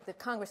 I know the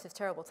Congress is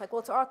terrible. It's like,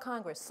 well, it's our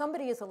Congress.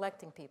 Somebody is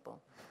electing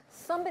people.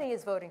 Somebody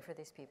is voting for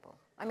these people.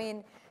 I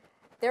mean,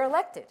 they're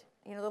elected.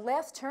 You know, the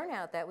last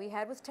turnout that we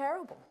had was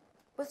terrible.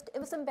 It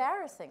was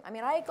embarrassing. I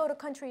mean, I go to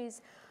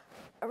countries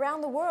around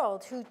the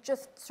world who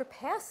just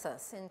surpass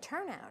us in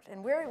turnout,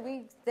 and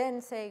we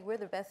then say we're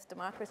the best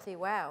democracy,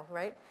 wow,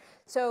 right?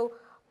 So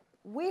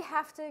we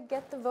have to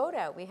get the vote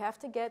out. We have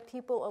to get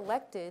people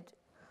elected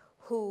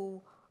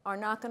who are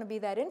not going to be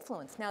that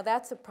influence. Now,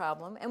 that's a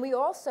problem. And we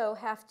also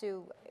have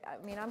to,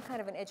 I mean, I'm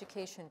kind of an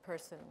education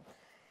person,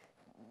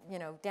 you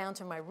know, down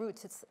to my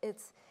roots.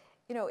 It's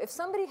you know, if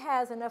somebody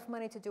has enough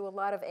money to do a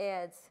lot of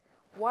ads,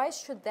 why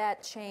should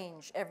that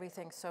change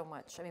everything so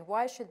much? I mean,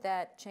 why should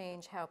that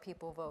change how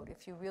people vote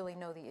if you really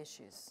know the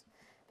issues?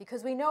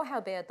 Because we know how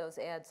bad those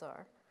ads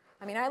are.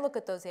 I mean, I look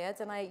at those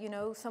ads and you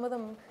know, some of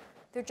them,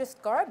 they're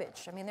just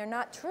garbage. I mean, they're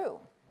not true.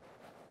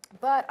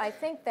 But I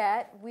think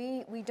that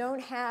we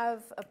don't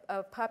have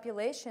a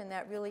population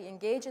that really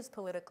engages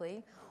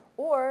politically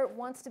or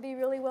wants to be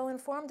really well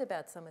informed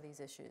about some of these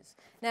issues.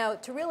 Now,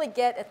 to really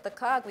get at the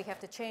cog, we have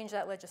to change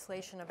that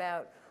legislation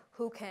about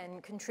who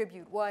can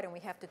contribute what, and we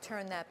have to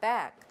turn that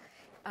back.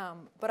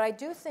 But I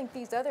do think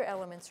these other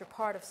elements are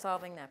part of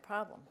solving that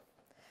problem,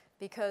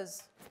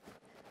 because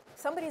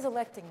somebody's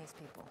electing these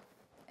people.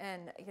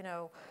 And, you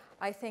know,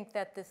 I think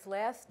that this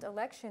last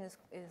election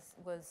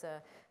was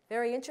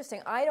very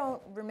interesting. I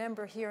don't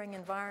remember hearing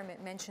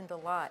environment mentioned a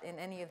lot in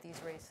any of these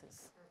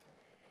races.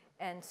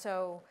 And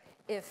so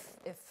if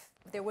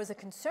there was a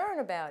concern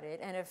about it,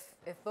 and if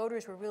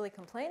voters were really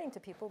complaining to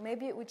people,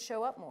 maybe it would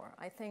show up more.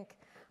 I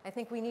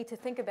think we need to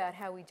think about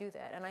how we do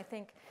that. And I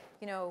think,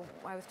 you know,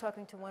 I was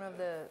talking to one of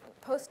the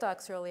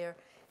postdocs earlier.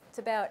 It's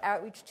about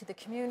outreach to the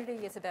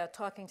community. It's about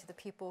talking to the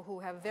people who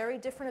have very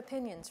different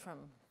opinions from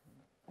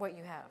what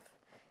you have.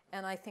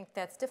 And I think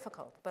that's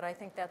difficult, but I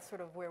think that's sort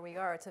of where we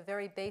are. It's a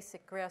very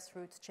basic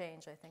grassroots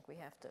change I think we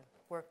have to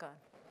work on.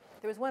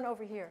 There was one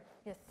over here.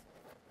 Yes.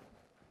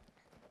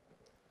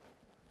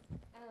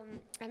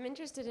 I'm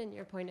interested in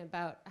your point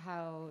about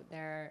how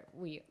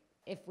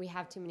if we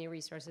have too many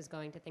resources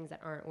going to things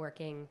that aren't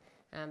working,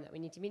 that we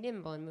need to be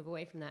nimble and move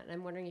away from that. And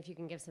I'm wondering if you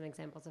can give some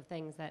examples of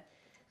things that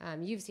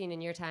you've seen in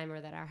your time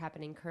or that are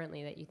happening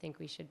currently that you think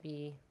we should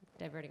be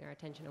diverting our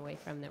attention away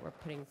from, that we're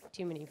putting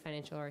too many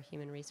financial or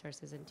human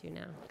resources into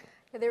now.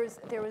 Yeah,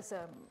 there was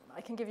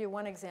I can give you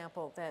one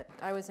example that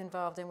I was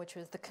involved in, which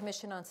was the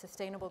Commission on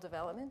Sustainable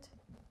Development.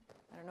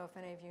 I don't know if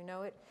any of you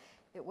know it.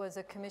 It was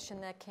a commission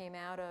that came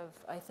out of,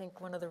 I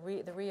think, one of the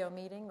Rio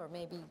meeting, or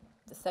maybe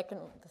the second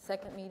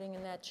meeting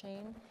in that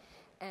chain.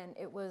 And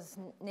it was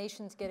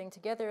nations getting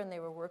together, and they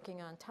were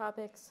working on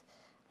topics.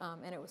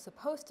 And it was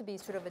supposed to be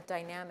sort of a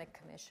dynamic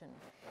commission.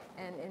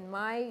 And in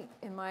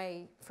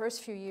my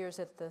first few years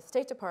at the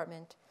State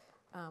Department,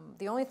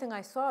 the only thing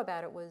I saw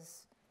about it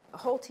was a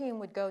whole team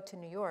would go to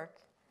New York,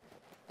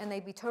 and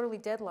they'd be totally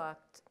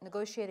deadlocked,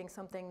 negotiating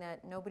something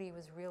that nobody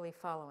was really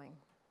following.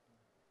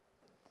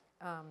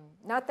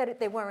 Not that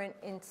they weren't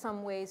in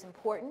some ways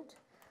important,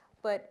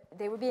 but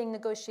they were being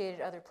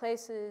negotiated other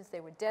places, they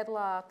were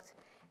deadlocked,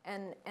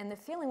 and the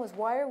feeling was,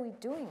 why are we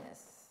doing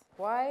this?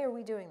 Why are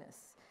we doing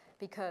this?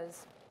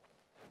 Because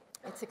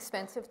it's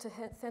expensive to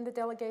send a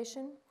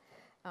delegation.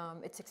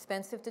 It's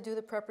expensive to do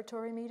the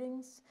preparatory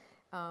meetings.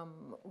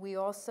 We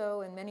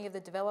also, in many of the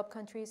developed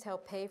countries,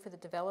 help pay for the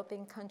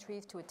developing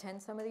countries to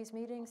attend some of these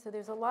meetings. So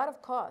there's a lot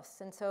of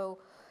costs. And so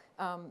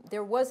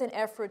there was an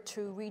effort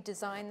to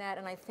redesign that,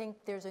 and I think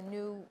there's a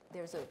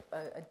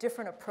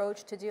different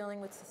approach to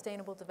dealing with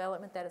sustainable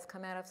development that has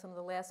come out of some of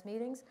the last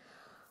meetings.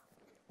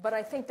 But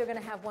I think they're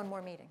going to have one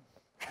more meeting.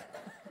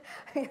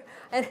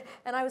 and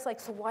I was like,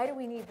 so why do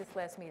we need this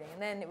last meeting?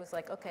 And then it was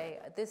like, okay,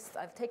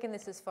 I've taken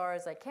this as far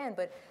as I can,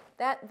 but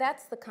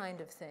that's the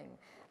kind of thing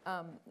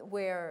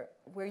where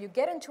you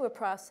get into a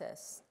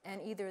process,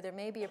 and either there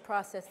may be a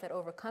process that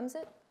overcomes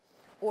it,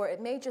 or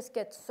it may just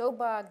get so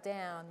bogged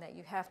down that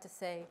you have to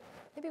say,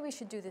 maybe we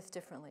should do this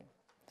differently.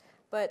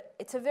 But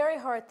it's a very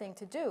hard thing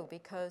to do,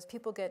 because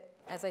people get,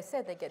 as I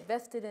said, they get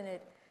vested in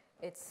it.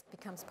 It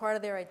becomes part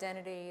of their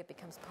identity. It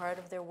becomes part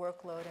of their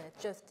workload, and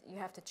it's just, you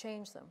have to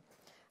change them.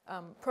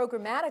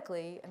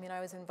 Programmatically, I mean, I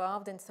was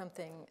involved in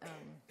something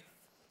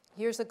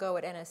years ago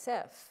at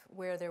NSF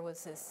where there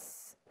was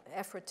this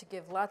effort to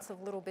give lots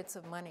of little bits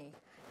of money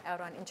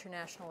out on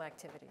international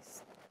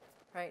activities,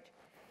 right?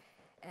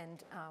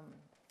 And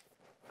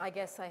I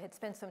guess I had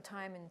spent some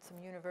time in some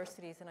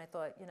universities, and I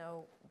thought, you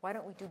know, why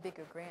don't we do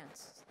bigger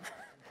grants?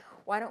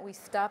 Why don't we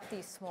stop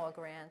these small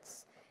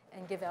grants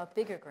and give out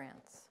bigger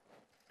grants?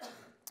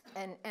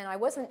 And I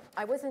wasn't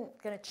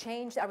going to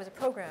change. I was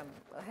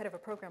head of a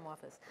program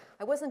office.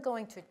 I wasn't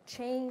going to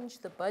change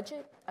the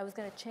budget. I was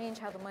going to change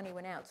how the money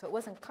went out. So it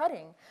wasn't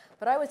cutting,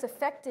 but I was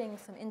affecting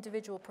some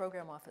individual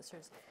program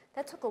officers.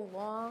 That took a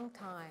long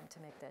time to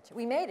make that change.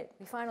 We made it.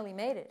 We finally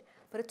made it.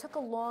 But it took a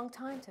long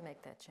time to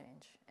make that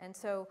change. And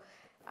so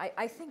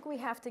I think we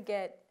have to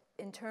get,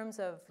 in terms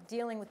of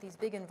dealing with these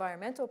big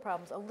environmental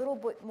problems, a little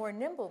bit more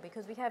nimble,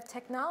 because we have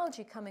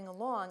technology coming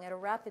along at a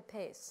rapid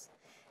pace.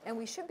 And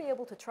we should be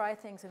able to try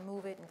things and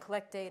move it and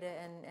collect data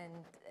and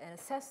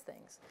assess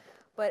things.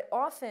 But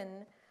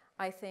often,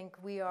 I think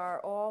we are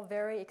all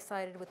very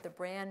excited with the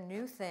brand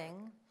new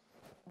thing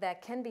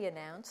that can be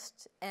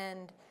announced,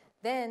 and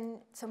then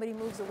somebody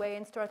moves away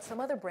and starts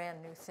some other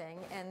brand new thing,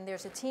 and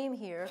there's a team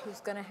here who's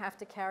going to have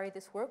to carry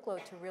this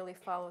workload to really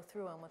follow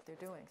through on what they're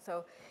doing.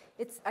 So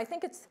I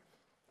think it's,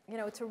 you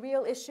know, it's a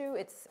real issue.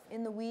 It's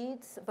in the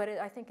weeds, but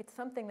I think it's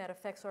something that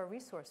affects our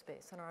resource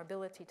base and our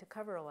ability to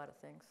cover a lot of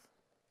things.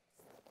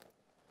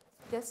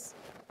 Yes?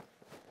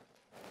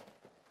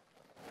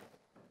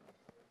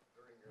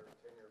 During your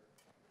tenure at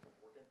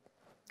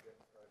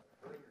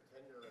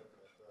the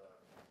state,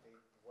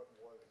 what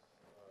was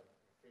your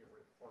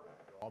favorite part of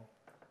the job?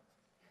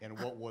 And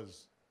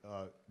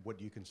what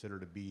do you consider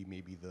to be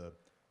maybe the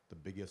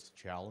biggest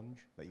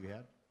challenge that you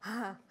had?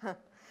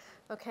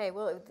 Okay,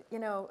 well, you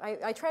know,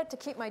 I tried to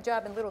keep my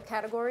job in little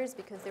categories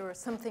because there were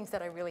some things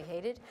that I really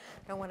hated.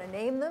 I don't want to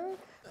name them.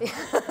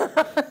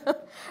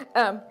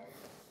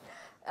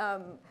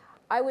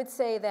 I would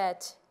say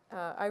that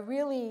I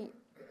really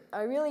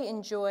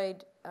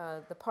enjoyed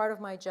the part of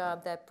my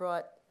job that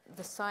brought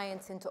the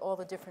science into all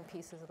the different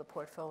pieces of the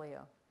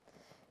portfolio.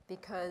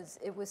 Because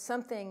it was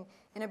something,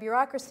 in a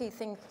bureaucracy,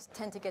 things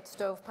tend to get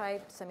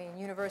stovepiped. I mean,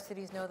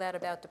 universities know that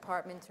about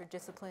departments or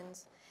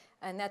disciplines.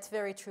 And that's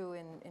very true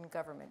in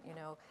government, you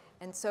know.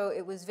 And so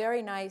it was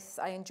very nice.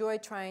 I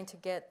enjoyed trying to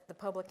get the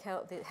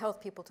the health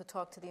people to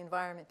talk to the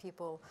environment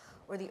people,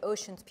 or the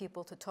oceans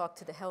people to talk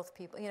to the health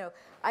people. You know,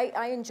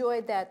 I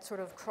enjoyed that sort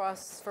of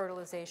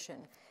cross-fertilization.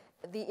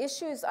 The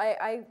issues,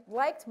 I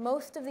liked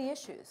most of the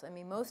issues. I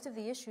mean, most of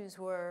the issues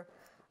were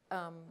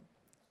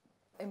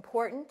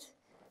important.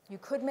 You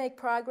could make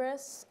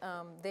progress.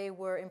 They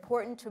were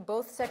important to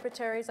both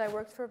secretaries I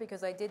worked for,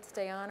 because I did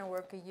stay on and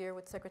work a year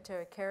with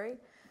Secretary Kerri.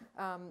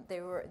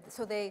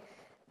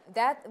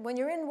 When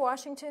you're in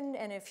Washington,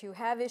 and if you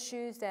have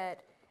issues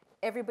that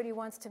everybody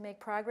wants to make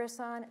progress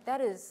on,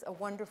 that is a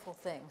wonderful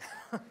thing.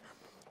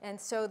 And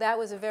so that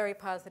was a very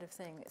positive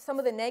thing. Some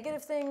of the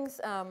negative things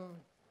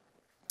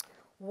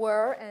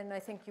were, and I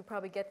think you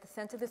probably get the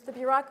sense of this, the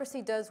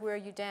bureaucracy does wear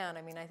you down.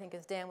 I mean, I think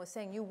as Dan was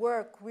saying, you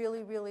work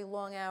really, really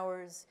long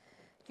hours.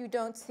 You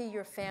don't see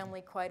your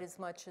family quite as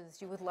much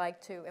as you would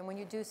like to. And when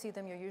you do see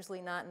them, you're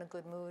usually not in a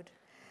good mood.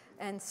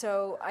 And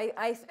so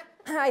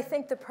I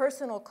think the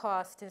personal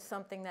cost is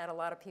something that a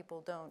lot of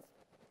people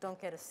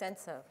don't get a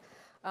sense of.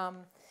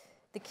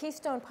 The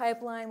Keystone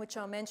Pipeline, which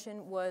I'll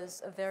mention,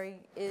 is a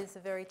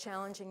very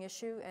challenging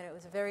issue, and it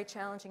was a very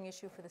challenging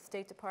issue for the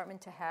State Department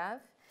to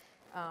have.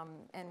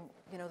 And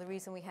you know, the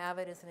reason we have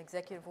it is an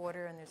executive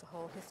order, and there's a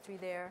whole history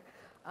there.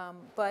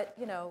 But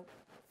you know,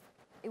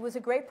 it was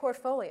a great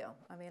portfolio.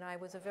 I mean, I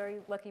was a very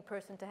lucky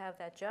person to have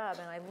that job,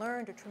 and I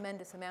learned a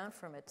tremendous amount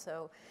from it.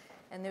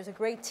 And there's a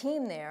great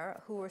team there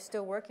who are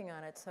still working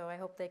on it, so I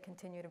hope they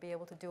continue to be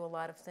able to do a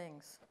lot of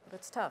things. But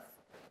it's tough.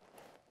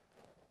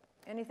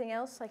 Anything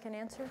else I can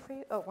answer for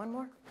you? Oh, one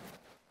more?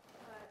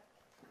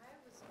 I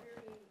was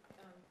very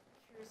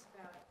curious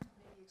about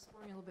maybe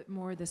exploring a little bit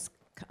more this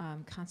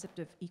concept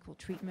of equal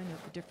treatment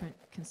of the different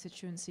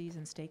constituencies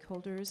and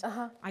stakeholders.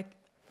 Uh-huh.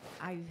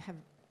 I have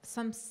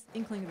some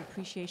inkling of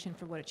appreciation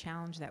for what a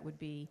challenge that would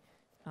be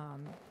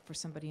for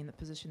somebody in the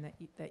position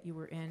that you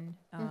were in.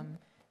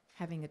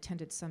 Having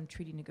attended some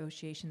treaty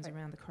negotiations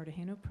around the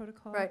Cartagena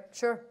Protocol. Right,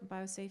 sure.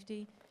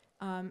 Biosafety.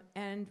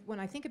 And when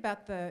I think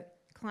about the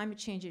climate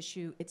change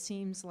issue, it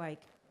seems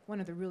like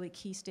one of the really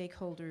key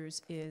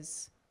stakeholders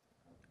is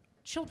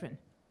children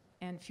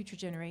and future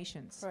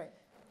generations. Right.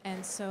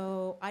 And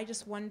so I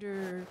just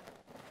wonder,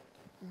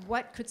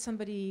 what could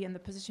somebody in the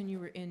position you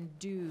were in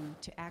do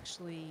to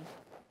actually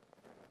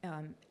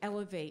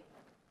elevate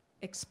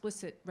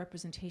explicit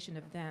representation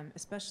of them,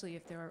 especially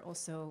if there are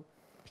also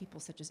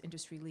people such as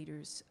industry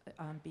leaders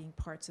being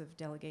parts of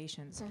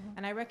delegations.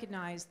 And I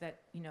recognize that,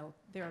 you know,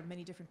 there are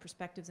many different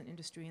perspectives in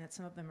industry, and that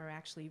some of them are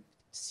actually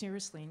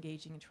seriously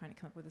engaging and trying to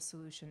come up with a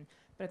solution.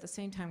 But at the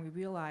same time, we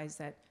realize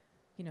that,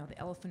 you know, the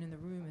elephant in the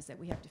room is that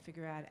we have to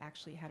figure out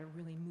actually how to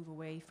really move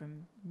away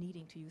from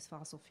needing to use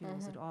fossil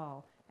fuels at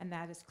all. And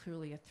that is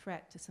clearly a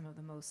threat to some of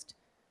the most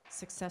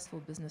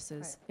successful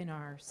businesses in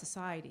our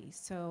society.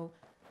 So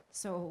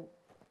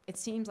it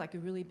seems like a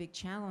really big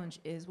challenge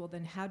is, well,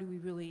 then how do we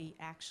really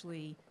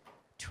actually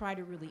try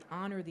to really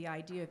honor the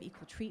idea of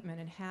equal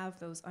treatment and have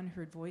those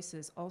unheard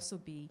voices also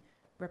be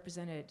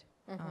represented,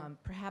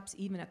 perhaps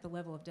even at the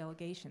level of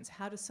delegations?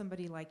 How does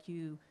somebody like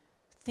you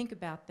think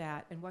about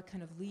that, and what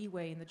kind of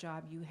leeway in the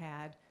job you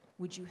had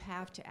would you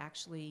have to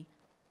actually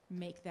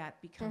make that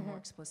become more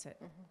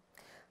explicit?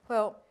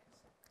 Well,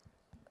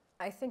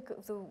 I think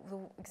the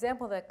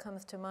example that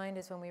comes to mind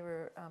is when we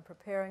were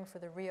preparing for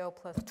the Rio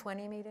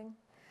 +20 meeting,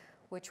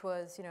 which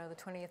was, you know, the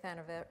 20th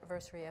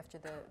anniversary after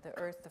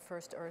the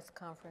first Earth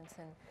conference.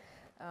 And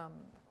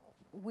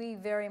we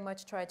very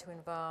much tried to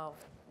involve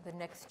the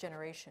next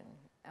generation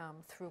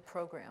through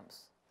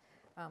programs,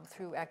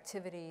 through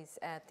activities.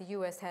 The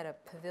U.S. had a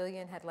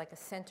pavilion, had like a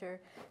center,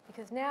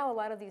 because now a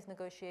lot of these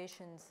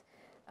negotiations,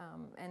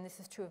 and this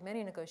is true of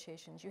many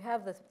negotiations, you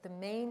have the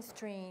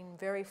mainstream,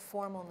 very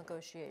formal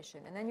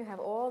negotiation, and then you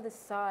have all this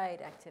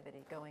side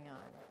activity going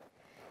on.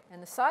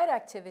 And the side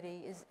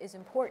activity is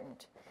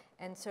important.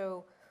 And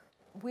so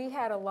we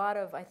had a lot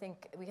of, I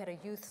think, we had a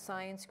youth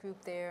science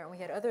group there, and we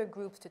had other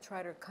groups to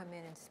try to come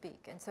in and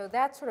speak. And so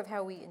that's sort of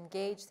how we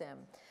engage them.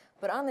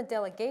 But on the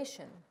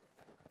delegation,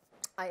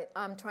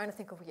 I'm trying to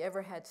think if we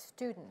ever had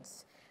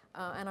students,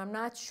 and I'm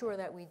not sure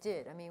that we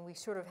did. I mean, we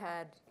sort of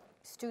had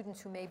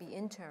students who may be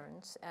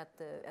interns at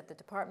the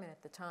department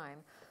at the time,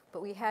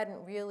 but we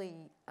hadn't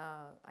really,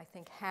 I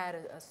think, had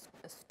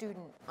a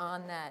student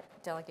on that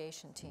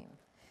delegation team.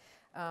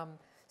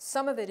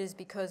 Some of it is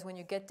because when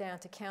you get down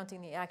to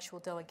counting the actual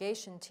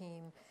delegation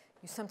team,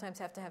 you sometimes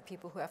have to have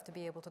people who have to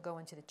be able to go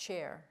into the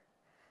chair.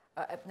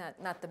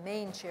 Not the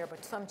main chair,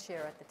 but some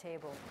chair at the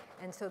table.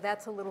 And so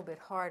that's a little bit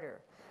harder.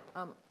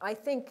 I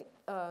think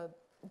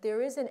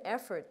there is an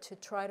effort to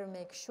try to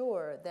make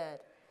sure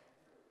that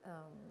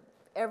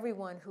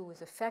everyone who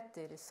is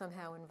affected is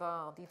somehow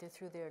involved, either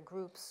through their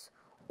groups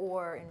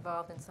or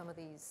involved in some of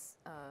these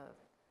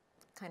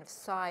kind of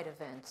side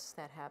events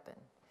that happen.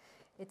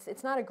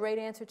 It's not a great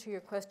answer to your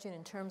question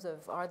in terms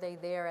of are they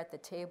there at the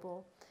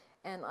table,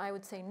 and I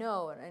would say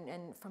no,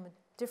 and from a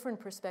different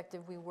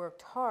perspective, we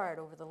worked hard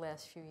over the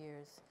last few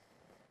years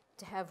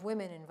to have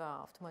women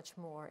involved much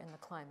more in the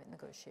climate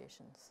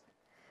negotiations.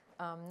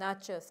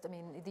 Not just, I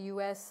mean, the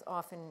US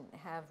often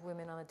have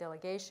women on the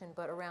delegation,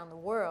 but around the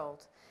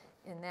world,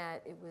 in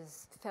that it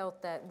was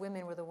felt that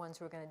women were the ones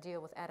who were going to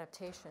deal with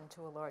adaptation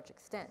to a large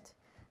extent.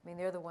 I mean,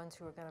 they're the ones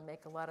who are going to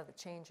make a lot of the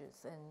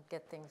changes and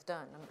get things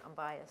done. I'm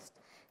biased.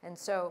 And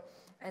so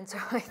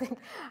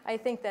I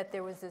think that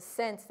there was a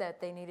sense that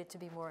they needed to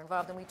be more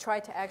involved. And we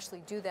tried to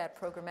actually do that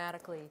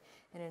programmatically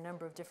in a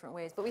number of different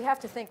ways. But we have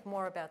to think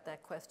more about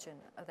that question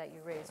that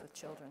you raised with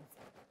children.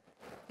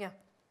 Yeah?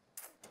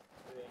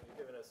 You've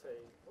given us a...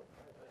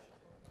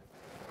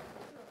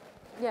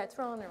 Yeah, it's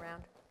rolling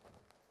around.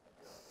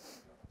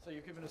 So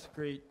you've given us a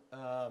great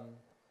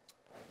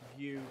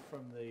view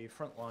from the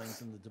front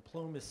lines in the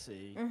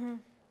diplomacy, and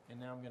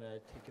now I'm going to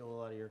take you a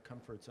little out of your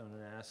comfort zone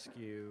and ask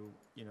you,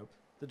 you know,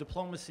 the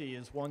diplomacy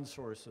is one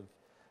source of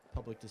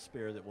public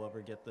despair that we'll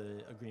ever get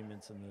the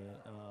agreements and the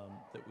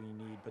that we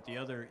need, but the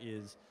other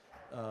is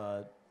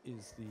the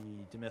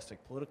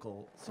domestic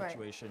political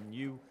situation. Right.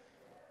 You,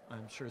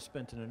 I'm sure,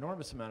 spent an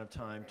enormous amount of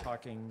time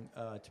talking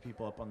to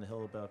people up on the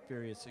Hill about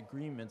various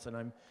agreements, and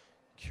I'm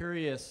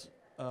curious,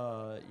 you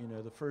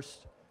know, the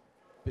first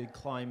big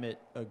climate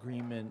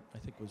agreement, I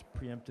think, was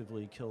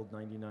preemptively killed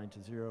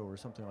 99-0 or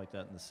something like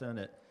that in the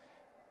Senate.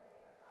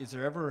 Is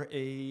there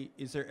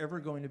ever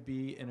going to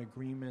be an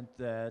agreement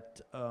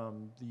that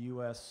the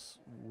U.S.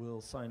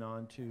 will sign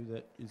on to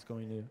that is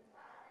going to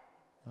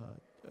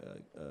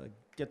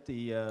get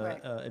the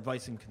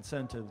advice and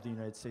consent of the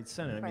United States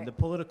Senate? I mean, the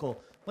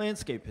political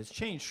landscape has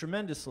changed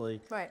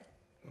tremendously,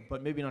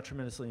 but maybe not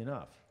tremendously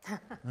enough.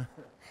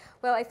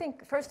 Well, I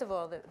think, first of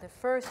all,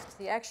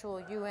 the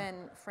actual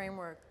UN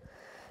framework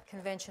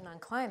Convention on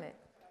Climate,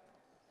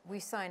 we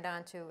signed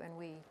on to and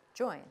we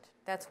joined.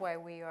 That's why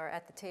we are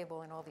at the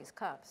table in all these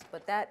COPs.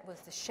 But that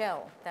was the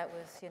shell. That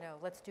was, you know,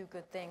 let's do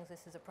good things.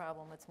 This is a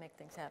problem. Let's make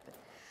things happen.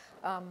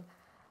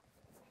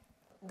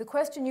 The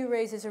question you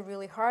raise is a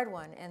really hard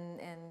one, and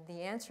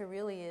the answer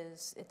really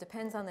is it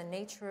depends on the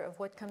nature of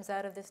what comes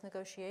out of this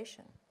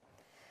negotiation.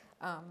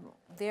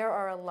 There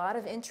are a lot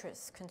of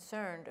interests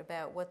concerned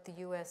about what the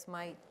U.S.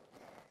 might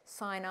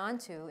sign on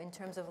to in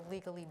terms of a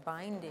legally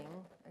binding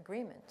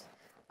agreement.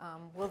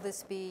 Will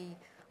this be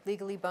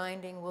legally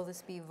binding? Will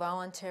this be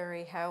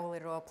voluntary? How will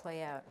it all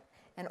play out?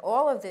 And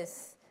all of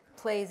this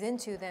plays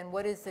into then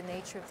what is the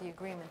nature of the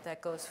agreement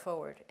that goes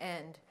forward,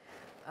 and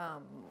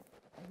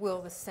will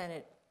the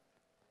Senate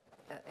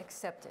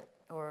accept it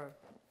or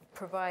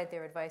provide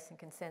their advice and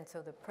consent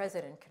so the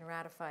president can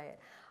ratify it?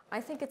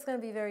 I think it's going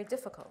to be very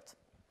difficult.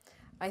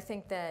 I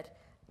think that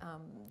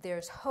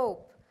there's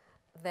hope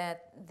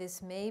that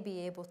this may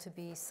be able to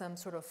be some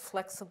sort of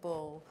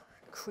flexible,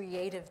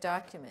 creative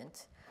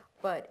document,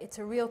 but it's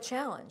a real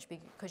challenge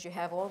because you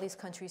have all these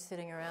countries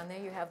sitting around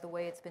there. You have the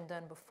way it's been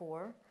done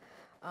before,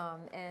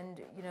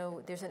 and you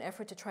know there's an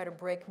effort to try to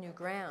break new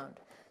ground.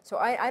 So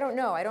I don't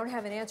know. I don't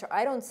have an answer.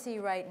 I don't see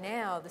right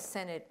now the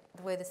Senate,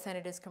 the way the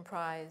Senate is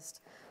comprised,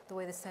 the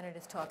way the Senate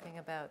is talking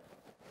about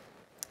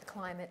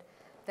climate,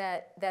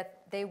 that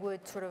they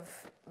would sort of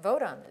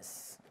vote on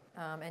this.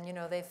 And you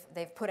know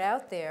they've put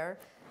out there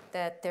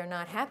that they're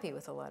not happy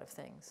with a lot of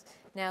things.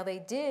 Now they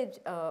did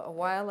a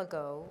while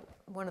ago.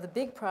 One of the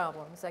big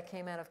problems that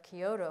came out of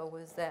Kyoto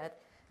was that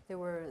there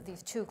were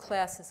these two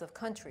classes of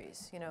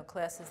countries, you know,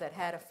 classes that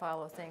had to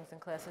follow things and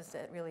classes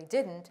that really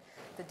didn't,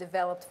 the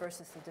developed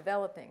versus the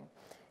developing.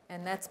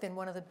 And that's been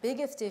one of the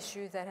biggest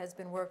issues that has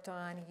been worked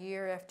on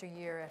year after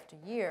year after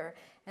year.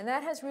 And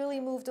that has really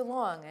moved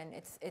along. And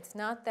it's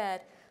not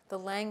that the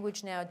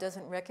language now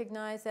doesn't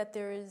recognize that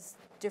there is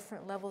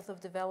different levels of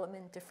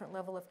development, different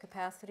level of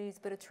capacities,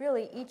 but it's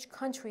really each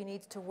country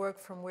needs to work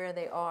from where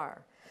they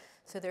are.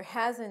 So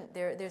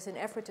there's an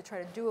effort to try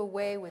to do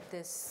away with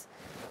this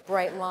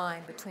bright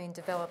line between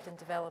developed and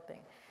developing.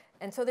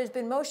 And so there's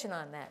been motion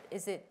on that.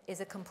 Is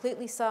it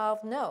completely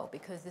solved? No,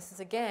 because this is,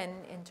 again,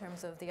 in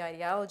terms of the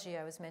ideology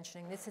I was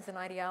mentioning, this is an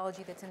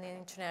ideology that's in the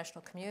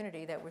international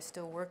community that we're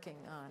still working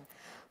on.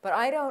 But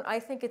I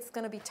think it's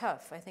going to be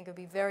tough. I think it would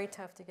be very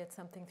tough to get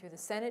something through the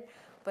Senate.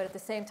 But at the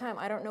same time,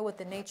 I don't know what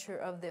the nature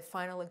of the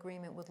final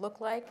agreement would look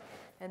like.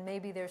 And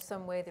maybe there's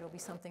some way that it'll be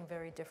something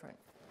very different.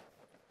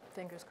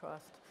 Fingers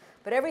crossed.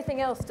 But everything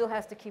else still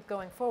has to keep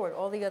going forward,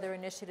 all the other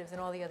initiatives and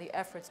all the other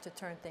efforts to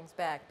turn things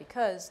back,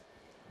 because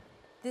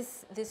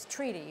this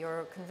treaty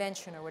or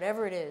convention or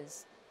whatever it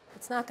is,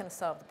 it's not going to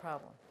solve the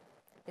problem.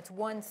 It's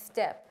one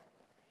step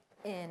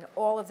in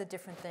all of the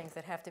different things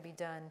that have to be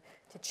done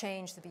to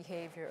change the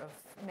behavior of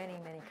many,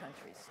 many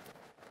countries.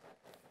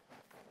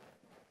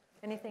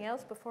 Anything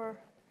else before?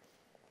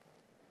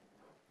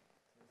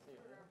 Give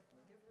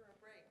her a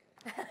break.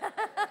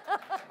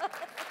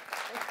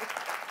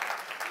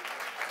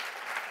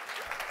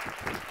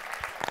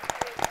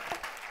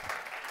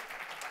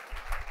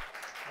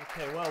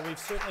 Okay, well, we've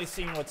certainly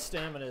seen what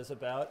stamina is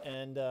about,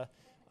 and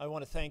I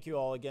want to thank you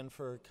all again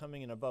for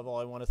coming, and above all,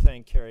 I want to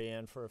thank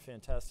Kerri-Ann for a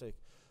fantastic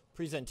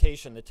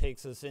presentation that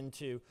takes us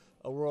into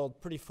a world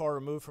pretty far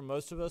removed from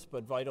most of us,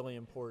 but vitally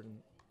important.